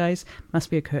 28 days, must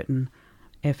be a Curtin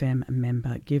FM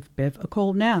member. Give Bev a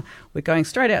call now. We're going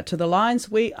straight out to the lines.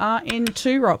 We are in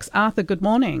Two Rocks. Arthur, good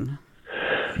morning.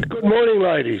 Good morning,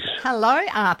 ladies. Hello,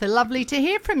 Arthur. Lovely to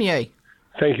hear from you.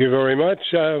 Thank you very much.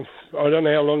 I don't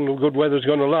know how long the good weather's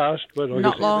going to last, but I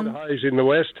Not guess long. a bit of haze in the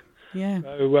west. Yeah.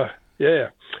 So,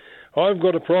 yeah. I've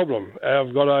got a problem.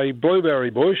 I've got a blueberry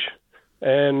bush,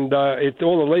 and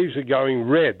all the leaves are going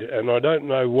red, and I don't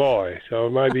know why. So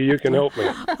maybe you can help me.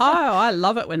 Oh, I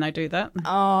love it when they do that.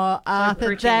 Oh,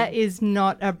 Arthur, that is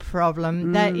not a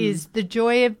problem. That is the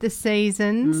joy of the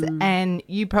seasons, and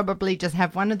you probably just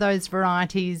have one of those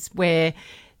varieties where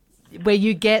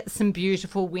you get some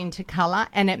beautiful winter colour,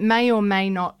 and it may or may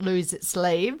not lose its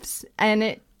leaves, and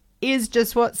it is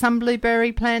just what some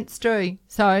blueberry plants do.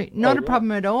 So not a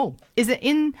problem at all. Is it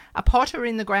in a pot or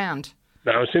in the ground?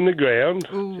 No, it's in the ground.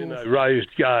 Ooh. It's in a raised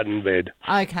garden bed.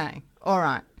 Okay, all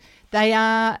right. They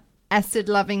are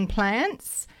acid-loving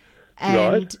plants,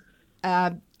 and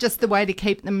just the way to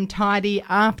keep them tidy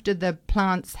after the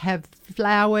plants have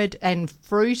flowered and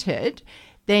fruited,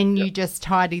 then you just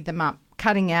tidy them up,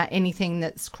 cutting out anything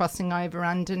that's crossing over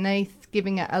underneath,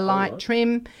 giving it a light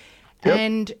trim,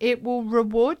 and it will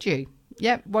reward you.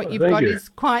 Yep, what you've got is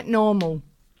quite normal.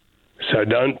 So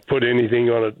don't put anything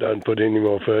on it. Don't put any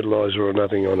more fertiliser or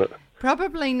nothing on it.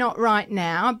 Probably not right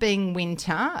now, being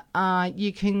winter.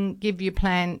 You can give your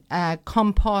plant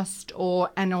compost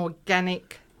or an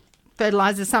organic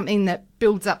fertiliser, something that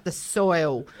builds up the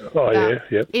soil. Oh,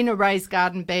 yeah. In a raised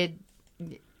garden bed,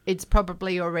 it's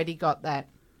probably already got that.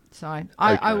 So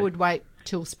I would wait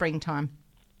till springtime.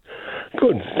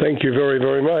 Good. Thank you very,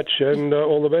 very much, and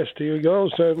all the best to you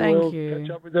girls, and we'll catch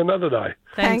up with you another day.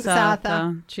 Thanks,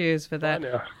 Arthur. Cheers for that.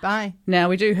 Bye. Now,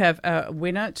 we do have a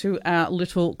winner to our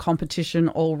little competition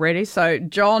already. So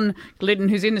John Glidden,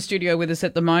 who's in the studio with us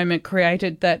at the moment,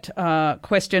 created that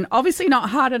question. Obviously not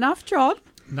hard enough, John.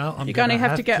 No, You're going to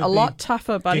have to get a lot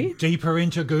tougher, buddy. Dig deeper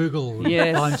into Google.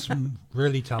 Yes. Find some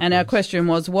really tough And our ones. question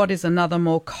was, what is another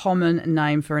more common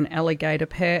name for an alligator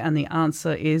pear? And the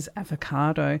answer is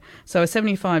avocado. So a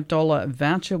 $75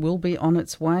 voucher will be on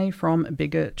its way from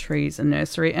Bigger Trees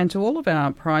Nursery. And to all of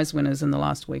our prize winners in the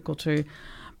last week or two,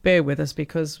 bear with us,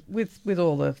 because with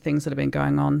all the things that have been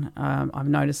going on, I've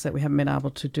noticed that we haven't been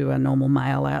able to do our normal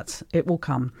mail outs. It will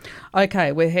come.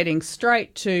 Okay, we're heading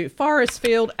straight to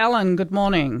Forestfield. Alan, good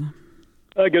morning.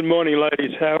 Good morning,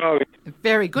 ladies. How are we?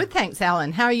 Very good, thanks,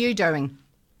 Alan. How are you doing?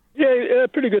 Yeah,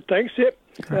 pretty good, thanks. Yep,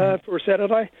 for a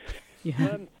Saturday.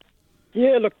 Yeah.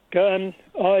 Look,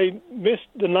 I missed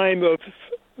the name of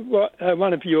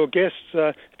one of your guests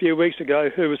a few weeks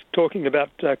ago who was talking about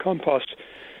compost.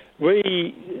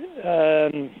 We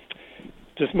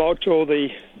just mulch all the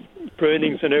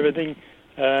prunings and everything,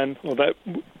 that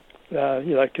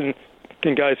can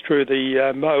go through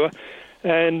the mower,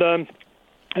 and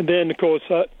then of course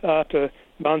after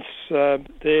months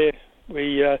there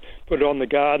we put it on the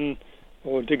garden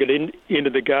or dig it into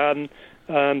the garden.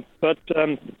 But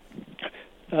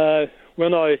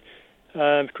when I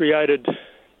created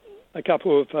a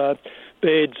couple of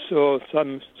beds or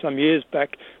some years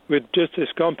back with just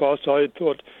this compost, I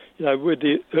thought, with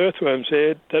the earthworms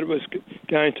there, that it was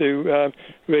going to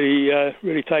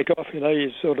really take off.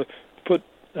 You sort of put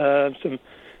some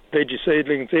veggie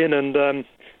seedlings in and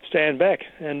stand back,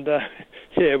 and that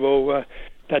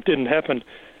didn't happen.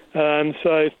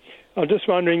 So I'm just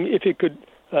wondering if you could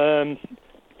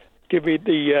give me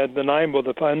the name or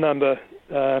the phone number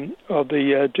of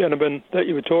the gentleman that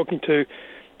you were talking to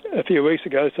a few weeks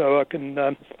ago, so I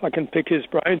can pick his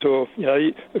brains. Or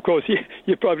of course,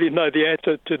 you probably know the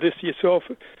answer to this yourself,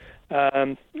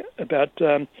 about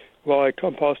why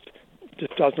compost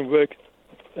just doesn't work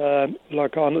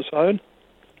like on its own.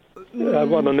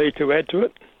 What I need to add to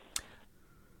it.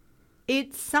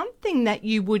 It's something that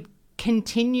you would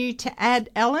continue to add,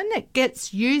 Ellen. It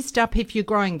gets used up if you're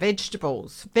growing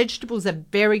vegetables. Vegetables are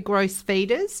very gross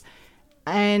feeders,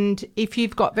 and if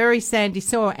you've got very sandy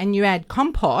soil and you add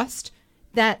compost,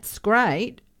 that's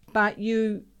great, but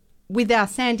you, with our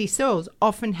sandy soils,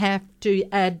 often have to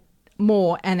add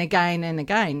more and again and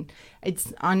again.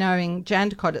 I know in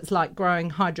Jandakot it's like growing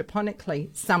hydroponically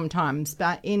sometimes,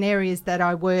 but in areas that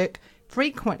I work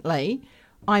frequently,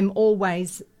 I'm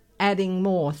always adding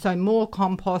more. So more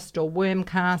compost or worm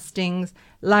castings,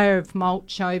 layer of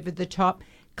mulch over the top,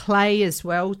 clay as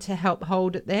well to help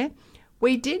hold it there.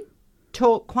 We did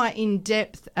talk quite in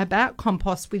depth about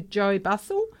compost with Jo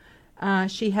Bussell.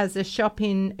 She has a shop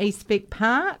in East Vic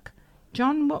Park.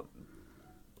 John, what?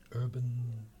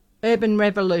 Urban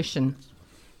Revolution.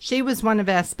 She was one of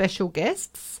our special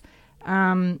guests.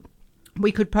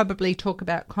 We could probably talk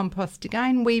about compost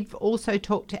again. We've also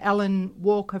talked to Alan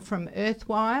Walker from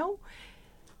Earthwile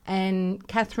and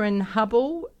Catherine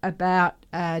Hubble about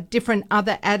different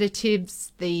other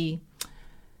additives, the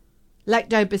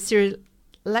lactobacillus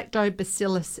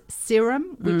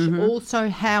serum, which also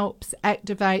helps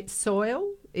activate soil,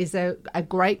 is a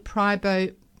great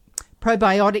probiotic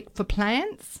for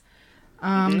plants.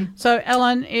 So,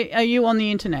 Ellen, are you on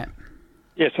the internet?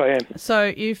 Yes, I am.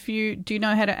 So do you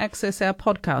know how to access our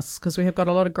podcasts? Because we have got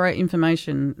a lot of great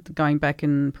information going back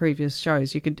in previous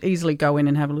shows. You could easily go in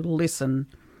and have a little listen.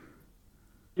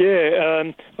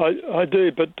 Yeah, I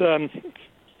do, but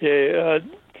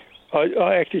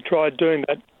I actually tried doing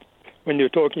that when you were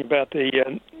talking about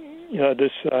the,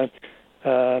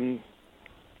 the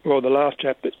last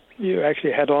chap that you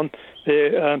actually had on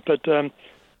there, but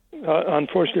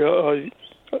unfortunately,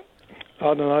 I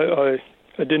don't know,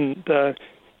 I didn't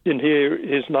hear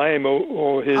his name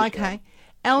or his. Okay,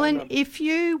 Ellen, if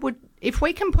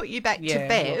we can put you back to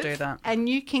Bev, we'll do that. And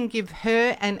you can give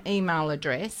her an email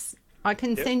address, I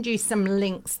can send you some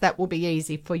links that will be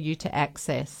easy for you to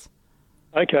access.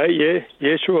 Okay,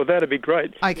 yeah, sure, that'd be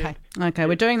great. Okay,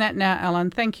 we're doing that now, Alan.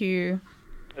 Thank you.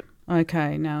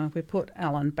 Okay, now we put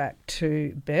Alan back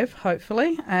to Bev,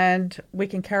 hopefully, and we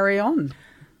can carry on.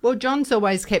 Well, John's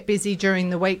always kept busy during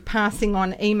the week passing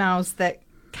on emails that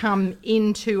come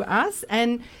into us.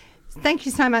 And thank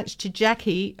you so much to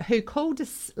Jackie, who called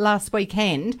us last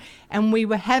weekend, and we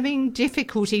were having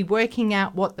difficulty working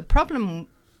out what the problem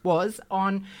was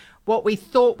on what we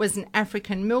thought was an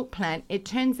African milk plant. It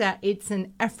turns out it's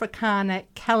an Africana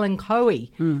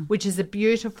kalanchoe, which is a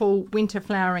beautiful winter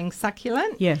flowering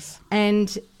succulent. Yes.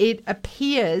 And it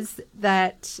appears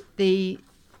that the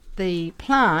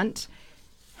plant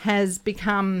has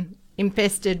become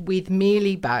infested with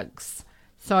mealybugs,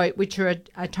 which are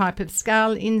a type of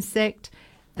scale insect.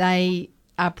 They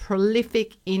are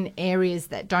prolific in areas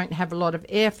that don't have a lot of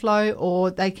airflow, or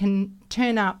they can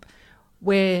turn up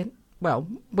where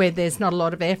there's not a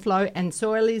lot of airflow and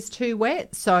soil is too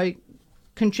wet, so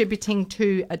contributing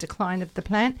to a decline of the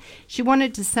plant. She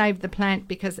wanted to save the plant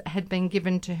because it had been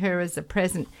given to her as a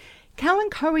present.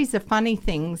 Kalanchoes are funny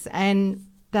things, and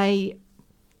they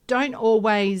don't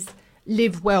always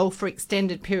live well for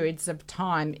extended periods of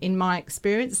time. In my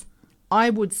experience,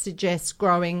 I would suggest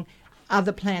growing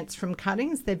other plants from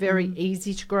cuttings. They're very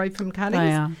easy to grow from cuttings.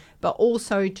 They are. But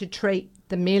also to treat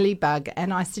the mealybug.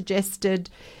 And I suggested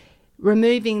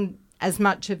removing as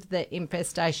much of the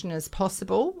infestation as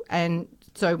possible. And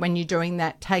so when you're doing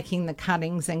that, taking the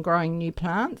cuttings and growing new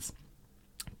plants.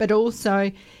 But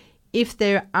also, if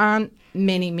there aren't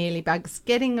many mealybugs,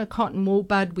 getting a cotton wool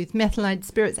bud with methylated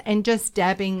spirits and just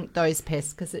dabbing those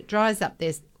pests, because it dries up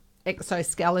their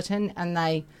exoskeleton and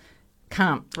they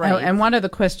can't breathe. And one of the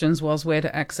questions was where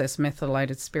to access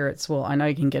methylated spirits. Well, I know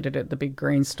you can get it at the big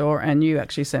green store, and you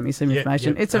actually sent me some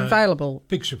information. It's available.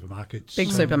 Big supermarkets. Big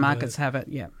supermarkets have it,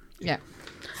 yeah. Yeah.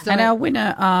 So, and our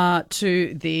winner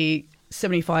to the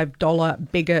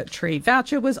 $75 Bigger Tree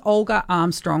voucher was Olga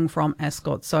Armstrong from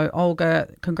Ascot. So, Olga,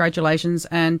 congratulations,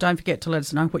 and don't forget to let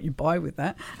us know what you buy with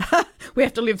that. We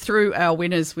have to live through our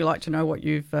winners. We like to know what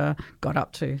you've got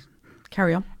up to.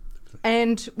 Carry on.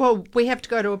 And, well, we have to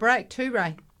go to a break too,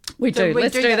 Ray. We do.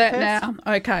 Let's do that first?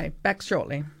 now. Okay, back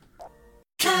shortly.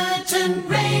 Curtin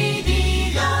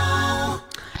Radio.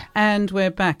 And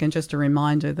we're back, and just a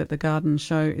reminder that the Garden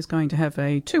Show is going to have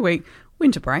a 2-week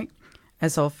winter break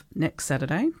as of next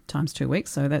Saturday, times 2 weeks.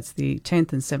 So that's the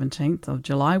 10th and 17th of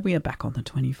July. We are back on the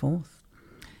 24th.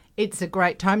 It's a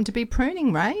great time to be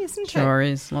pruning, Ray, isn't it? Sure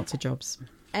is. Lots of jobs.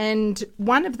 And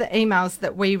one of the emails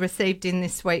that we received in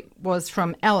this week was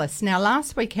from Alice. Now,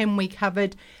 last weekend we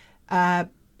covered a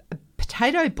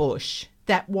potato bush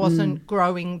that wasn't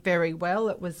growing very well.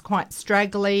 It was quite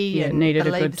straggly and needed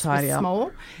the a good leaves tidy were up.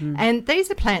 small. And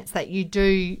these are plants that you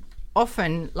do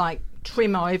often like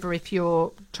trim over if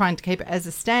you're trying to keep it as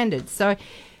a standard. So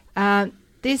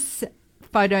this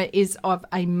photo is of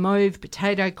a mauve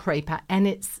potato creeper, and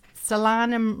it's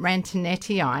Solanum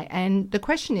rantanettii. And the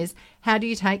question is, how do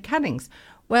you take cuttings?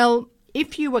 Well,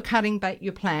 if you were cutting back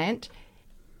your plant,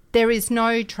 there is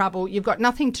no trouble. You've got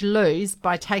nothing to lose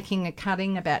by taking a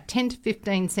cutting about 10 to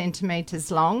 15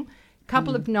 centimetres long. A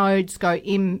couple of nodes go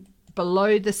in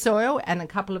below the soil and a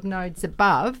couple of nodes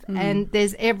above, and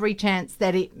there's every chance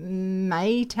that it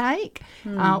may take.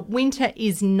 Winter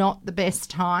is not the best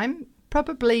time.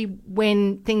 Probably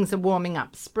when things are warming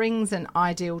up. Spring's an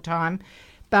ideal time.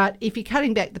 But if you're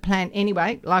cutting back the plant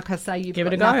anyway, like I say, you've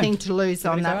got nothing to lose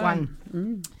on that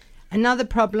one. Another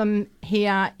problem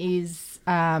here is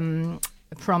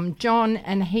from John,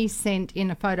 and he sent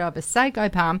in a photo of a sago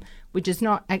palm, which is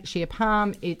not actually a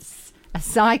palm, it's a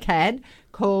cycad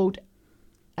called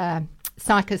Cycas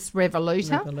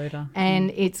revoluta.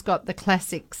 And it's got the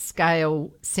classic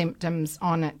scale symptoms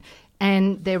on it.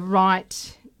 And they're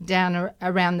right down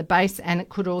around the base, and it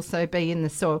could also be in the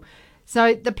soil.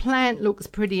 So the plant looks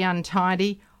pretty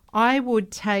untidy. I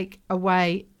would take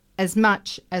away as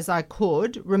much as I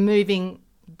could, removing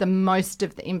the most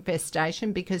of the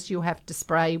infestation, because you'll have to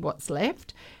spray what's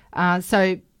left.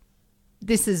 So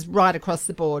this is right across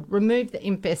the board. Remove the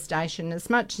infestation as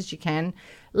much as you can,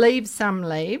 leave some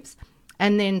leaves,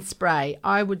 and then spray.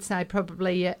 I would say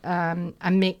probably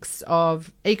a mix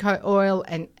of eco oil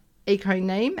and eco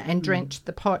neem, and drench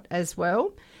the pot as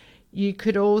well. You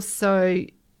could also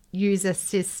use a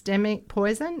systemic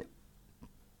poison,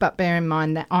 but bear in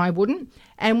mind that I wouldn't.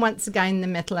 And once again, the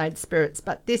methylated spirits,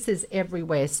 but this is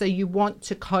everywhere. So you want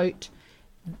to coat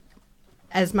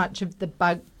as much of the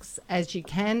bugs as you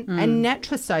can. And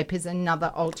Natrasoap is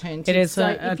another alternative. It is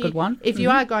a good one. If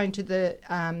you are going to the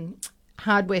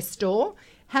hardware store,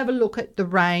 have a look at the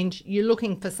range. You're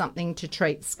looking for something to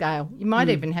treat scale. You might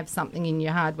even have something in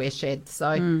your hardware shed.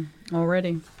 So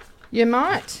already. You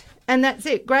might. And that's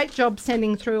it. Great job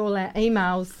sending through all our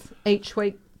emails each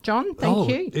week, John. Thank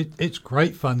you. It's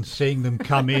great fun seeing them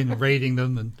come in, reading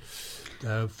them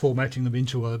and formatting them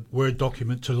into a Word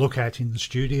document to look at in the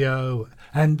studio.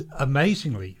 And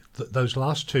amazingly, those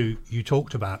last two you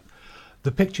talked about,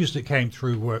 the pictures that came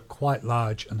through were quite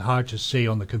large and hard to see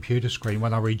on the computer screen.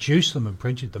 When I reduced them and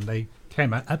printed them, they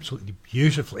came out absolutely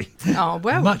beautifully. Oh,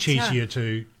 well. Much easier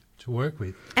to work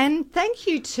with. And thank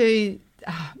you to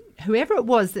whoever it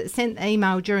was that sent the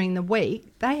email during the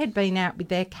week. They had been out with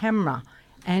their camera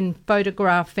and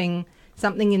photographing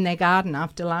something in their garden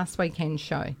after last weekend's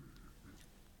show.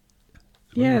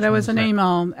 Yeah, there was an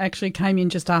email actually came in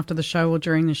just after the show or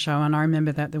during the show, and I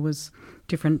remember that there was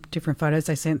different photos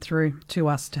they sent through to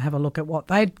us to have a look at what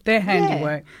their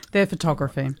handiwork, their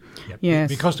photography. Yep. Yes.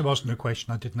 Because there wasn't a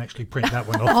question, I didn't actually print that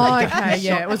one off. Oh, okay,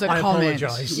 yeah, it was a I comment.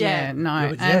 apologise. Yeah,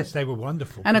 no. Yes, they were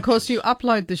wonderful. And of course, you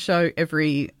upload the show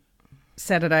every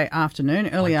Saturday afternoon,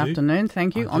 early afternoon,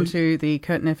 thank you, onto the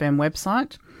Curtin FM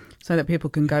website, so that people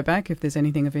can go back. If there's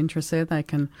anything of interest there, they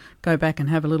can go back and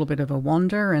have a little bit of a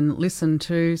wander and listen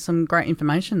to some great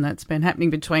information that's been happening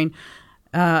between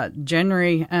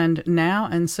January and now.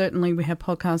 And certainly we have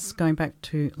podcasts going back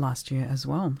to last year as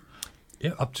well.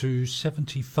 Yeah, up to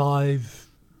 75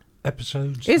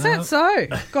 episodes. Is now. that so?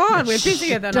 God, we're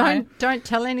busier than I... Don't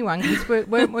tell anyone, because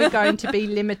weren't we going to be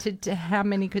limited to how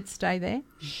many could stay there?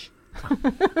 Shh.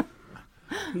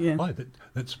 Yeah. Right,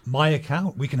 that's my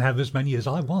account. We can have as many as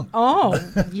I want. Oh,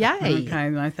 yay. Okay,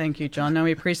 no, thank you, John. No,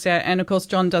 we appreciate it. And, of course,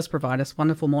 John does provide us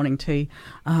wonderful morning tea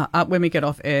up when we get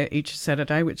off air each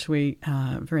Saturday, which we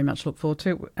very much look forward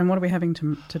to. And what are we having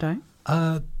today?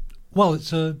 Well,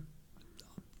 it's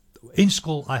in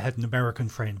school I had an American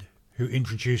friend who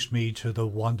introduced me to the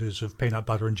wonders of peanut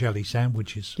butter and jelly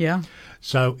sandwiches. Yeah.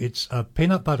 So it's a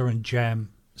peanut butter and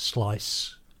jam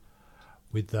slice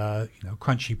with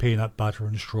crunchy peanut butter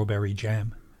and strawberry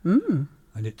jam. And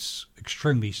it's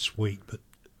extremely sweet, but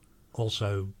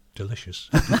also delicious.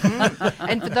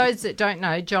 And for those that don't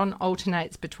know, John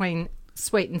alternates between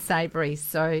sweet and savoury.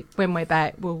 So when we're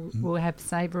back, we'll have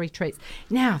savoury treats.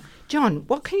 Now, John,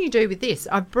 what can you do with this?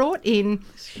 I've brought in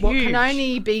what can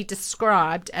only be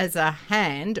described as a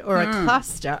hand or a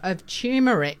cluster of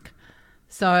turmeric.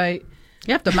 So...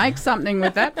 you have to make something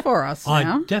with that for us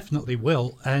now. I definitely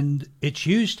will. And it's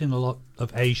used in a lot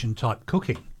of Asian-type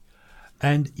cooking.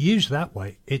 And used that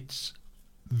way, it's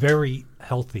very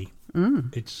healthy.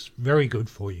 It's very good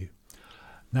for you.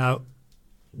 Now,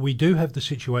 we do have the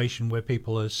situation where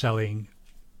people are selling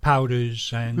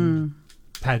powders and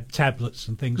tablets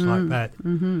and things like that.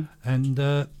 Mm-hmm.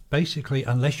 And basically,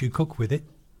 unless you cook with it,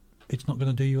 it's not going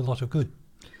to do you a lot of good.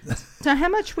 So how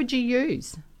much would you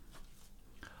use?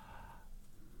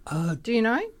 Do you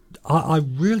know? I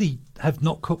really have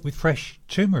not cooked with fresh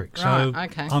turmeric, so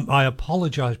Right, okay. I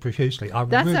apologise profusely. I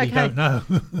That's really okay. don't know.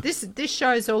 This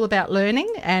show is all about learning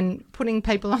and putting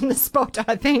people on the spot,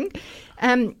 I think.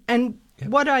 And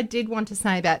what I did want to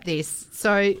say about this,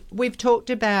 so we've talked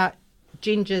about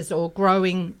gingers or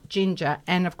growing ginger,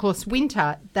 and of course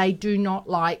winter, they do not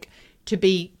like to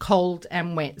be cold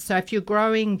and wet. So if you're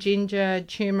growing ginger,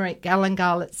 turmeric,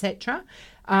 galangal, etc.,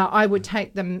 I would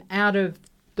take them out of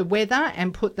the weather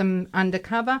and put them under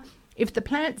cover. If the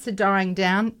plants are dying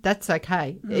down, that's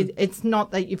okay. It's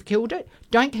not that you've killed it.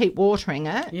 Don't keep watering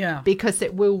it because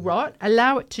it will rot.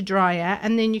 Allow it to dry out,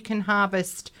 and then you can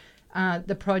harvest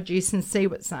the produce and see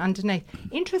what's underneath.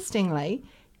 Interestingly,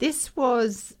 this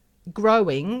was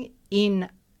growing in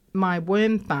my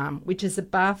worm farm, which is a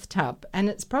bathtub, and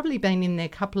it's probably been in there a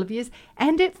couple of years,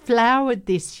 and it flowered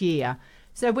this year.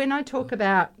 So when I talk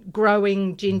about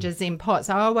growing gingers in pots,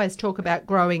 I always talk about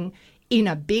growing in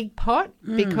a big pot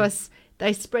because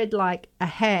they spread like a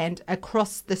hand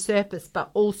across the surface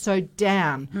but also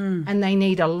down, and they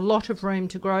need a lot of room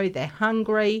to grow. They're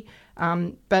hungry,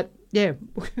 but yeah,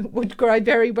 would grow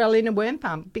very well in a worm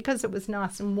farm because it was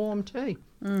nice and warm too.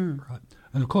 Right.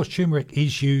 And of course, turmeric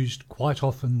is used quite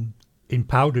often in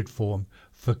powdered form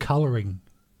for colouring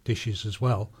dishes as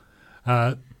well.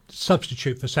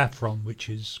 Substitute for saffron, which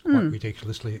is quite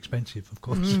ridiculously expensive, of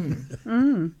course.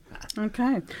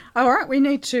 Okay. All right, we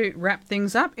need to wrap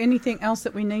things up. Anything else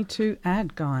that we need to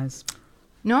add, guys?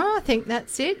 No, I think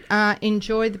that's it.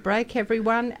 Enjoy the break,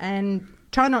 everyone, and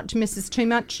try not to miss us too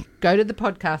much. Go to the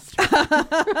podcast.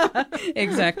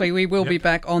 Exactly. We will be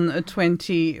back on the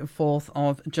 24th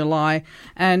of July.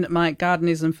 And my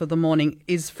gardenism for the morning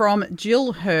is from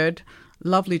Jill Hurd.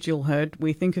 Lovely Jill Hurd.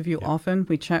 We think of you often.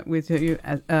 We chat with you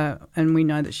and we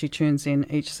know that she tunes in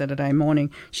each Saturday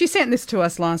morning. She sent this to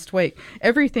us last week.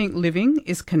 Everything living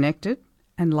is connected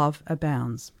and love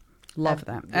abounds. Love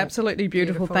that. Yeah. Absolutely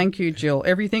beautiful. Thank you, Jill.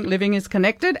 Everything living is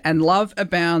connected and love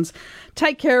abounds.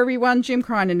 Take care, everyone. Jim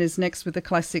Crinan is next with the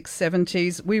classic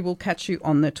 70s. We will catch you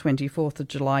on the 24th of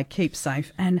July. Keep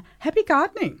safe and happy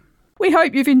gardening. We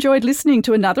hope you've enjoyed listening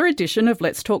to another edition of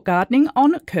Let's Talk Gardening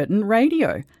on Curtin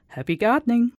Radio. Happy gardening.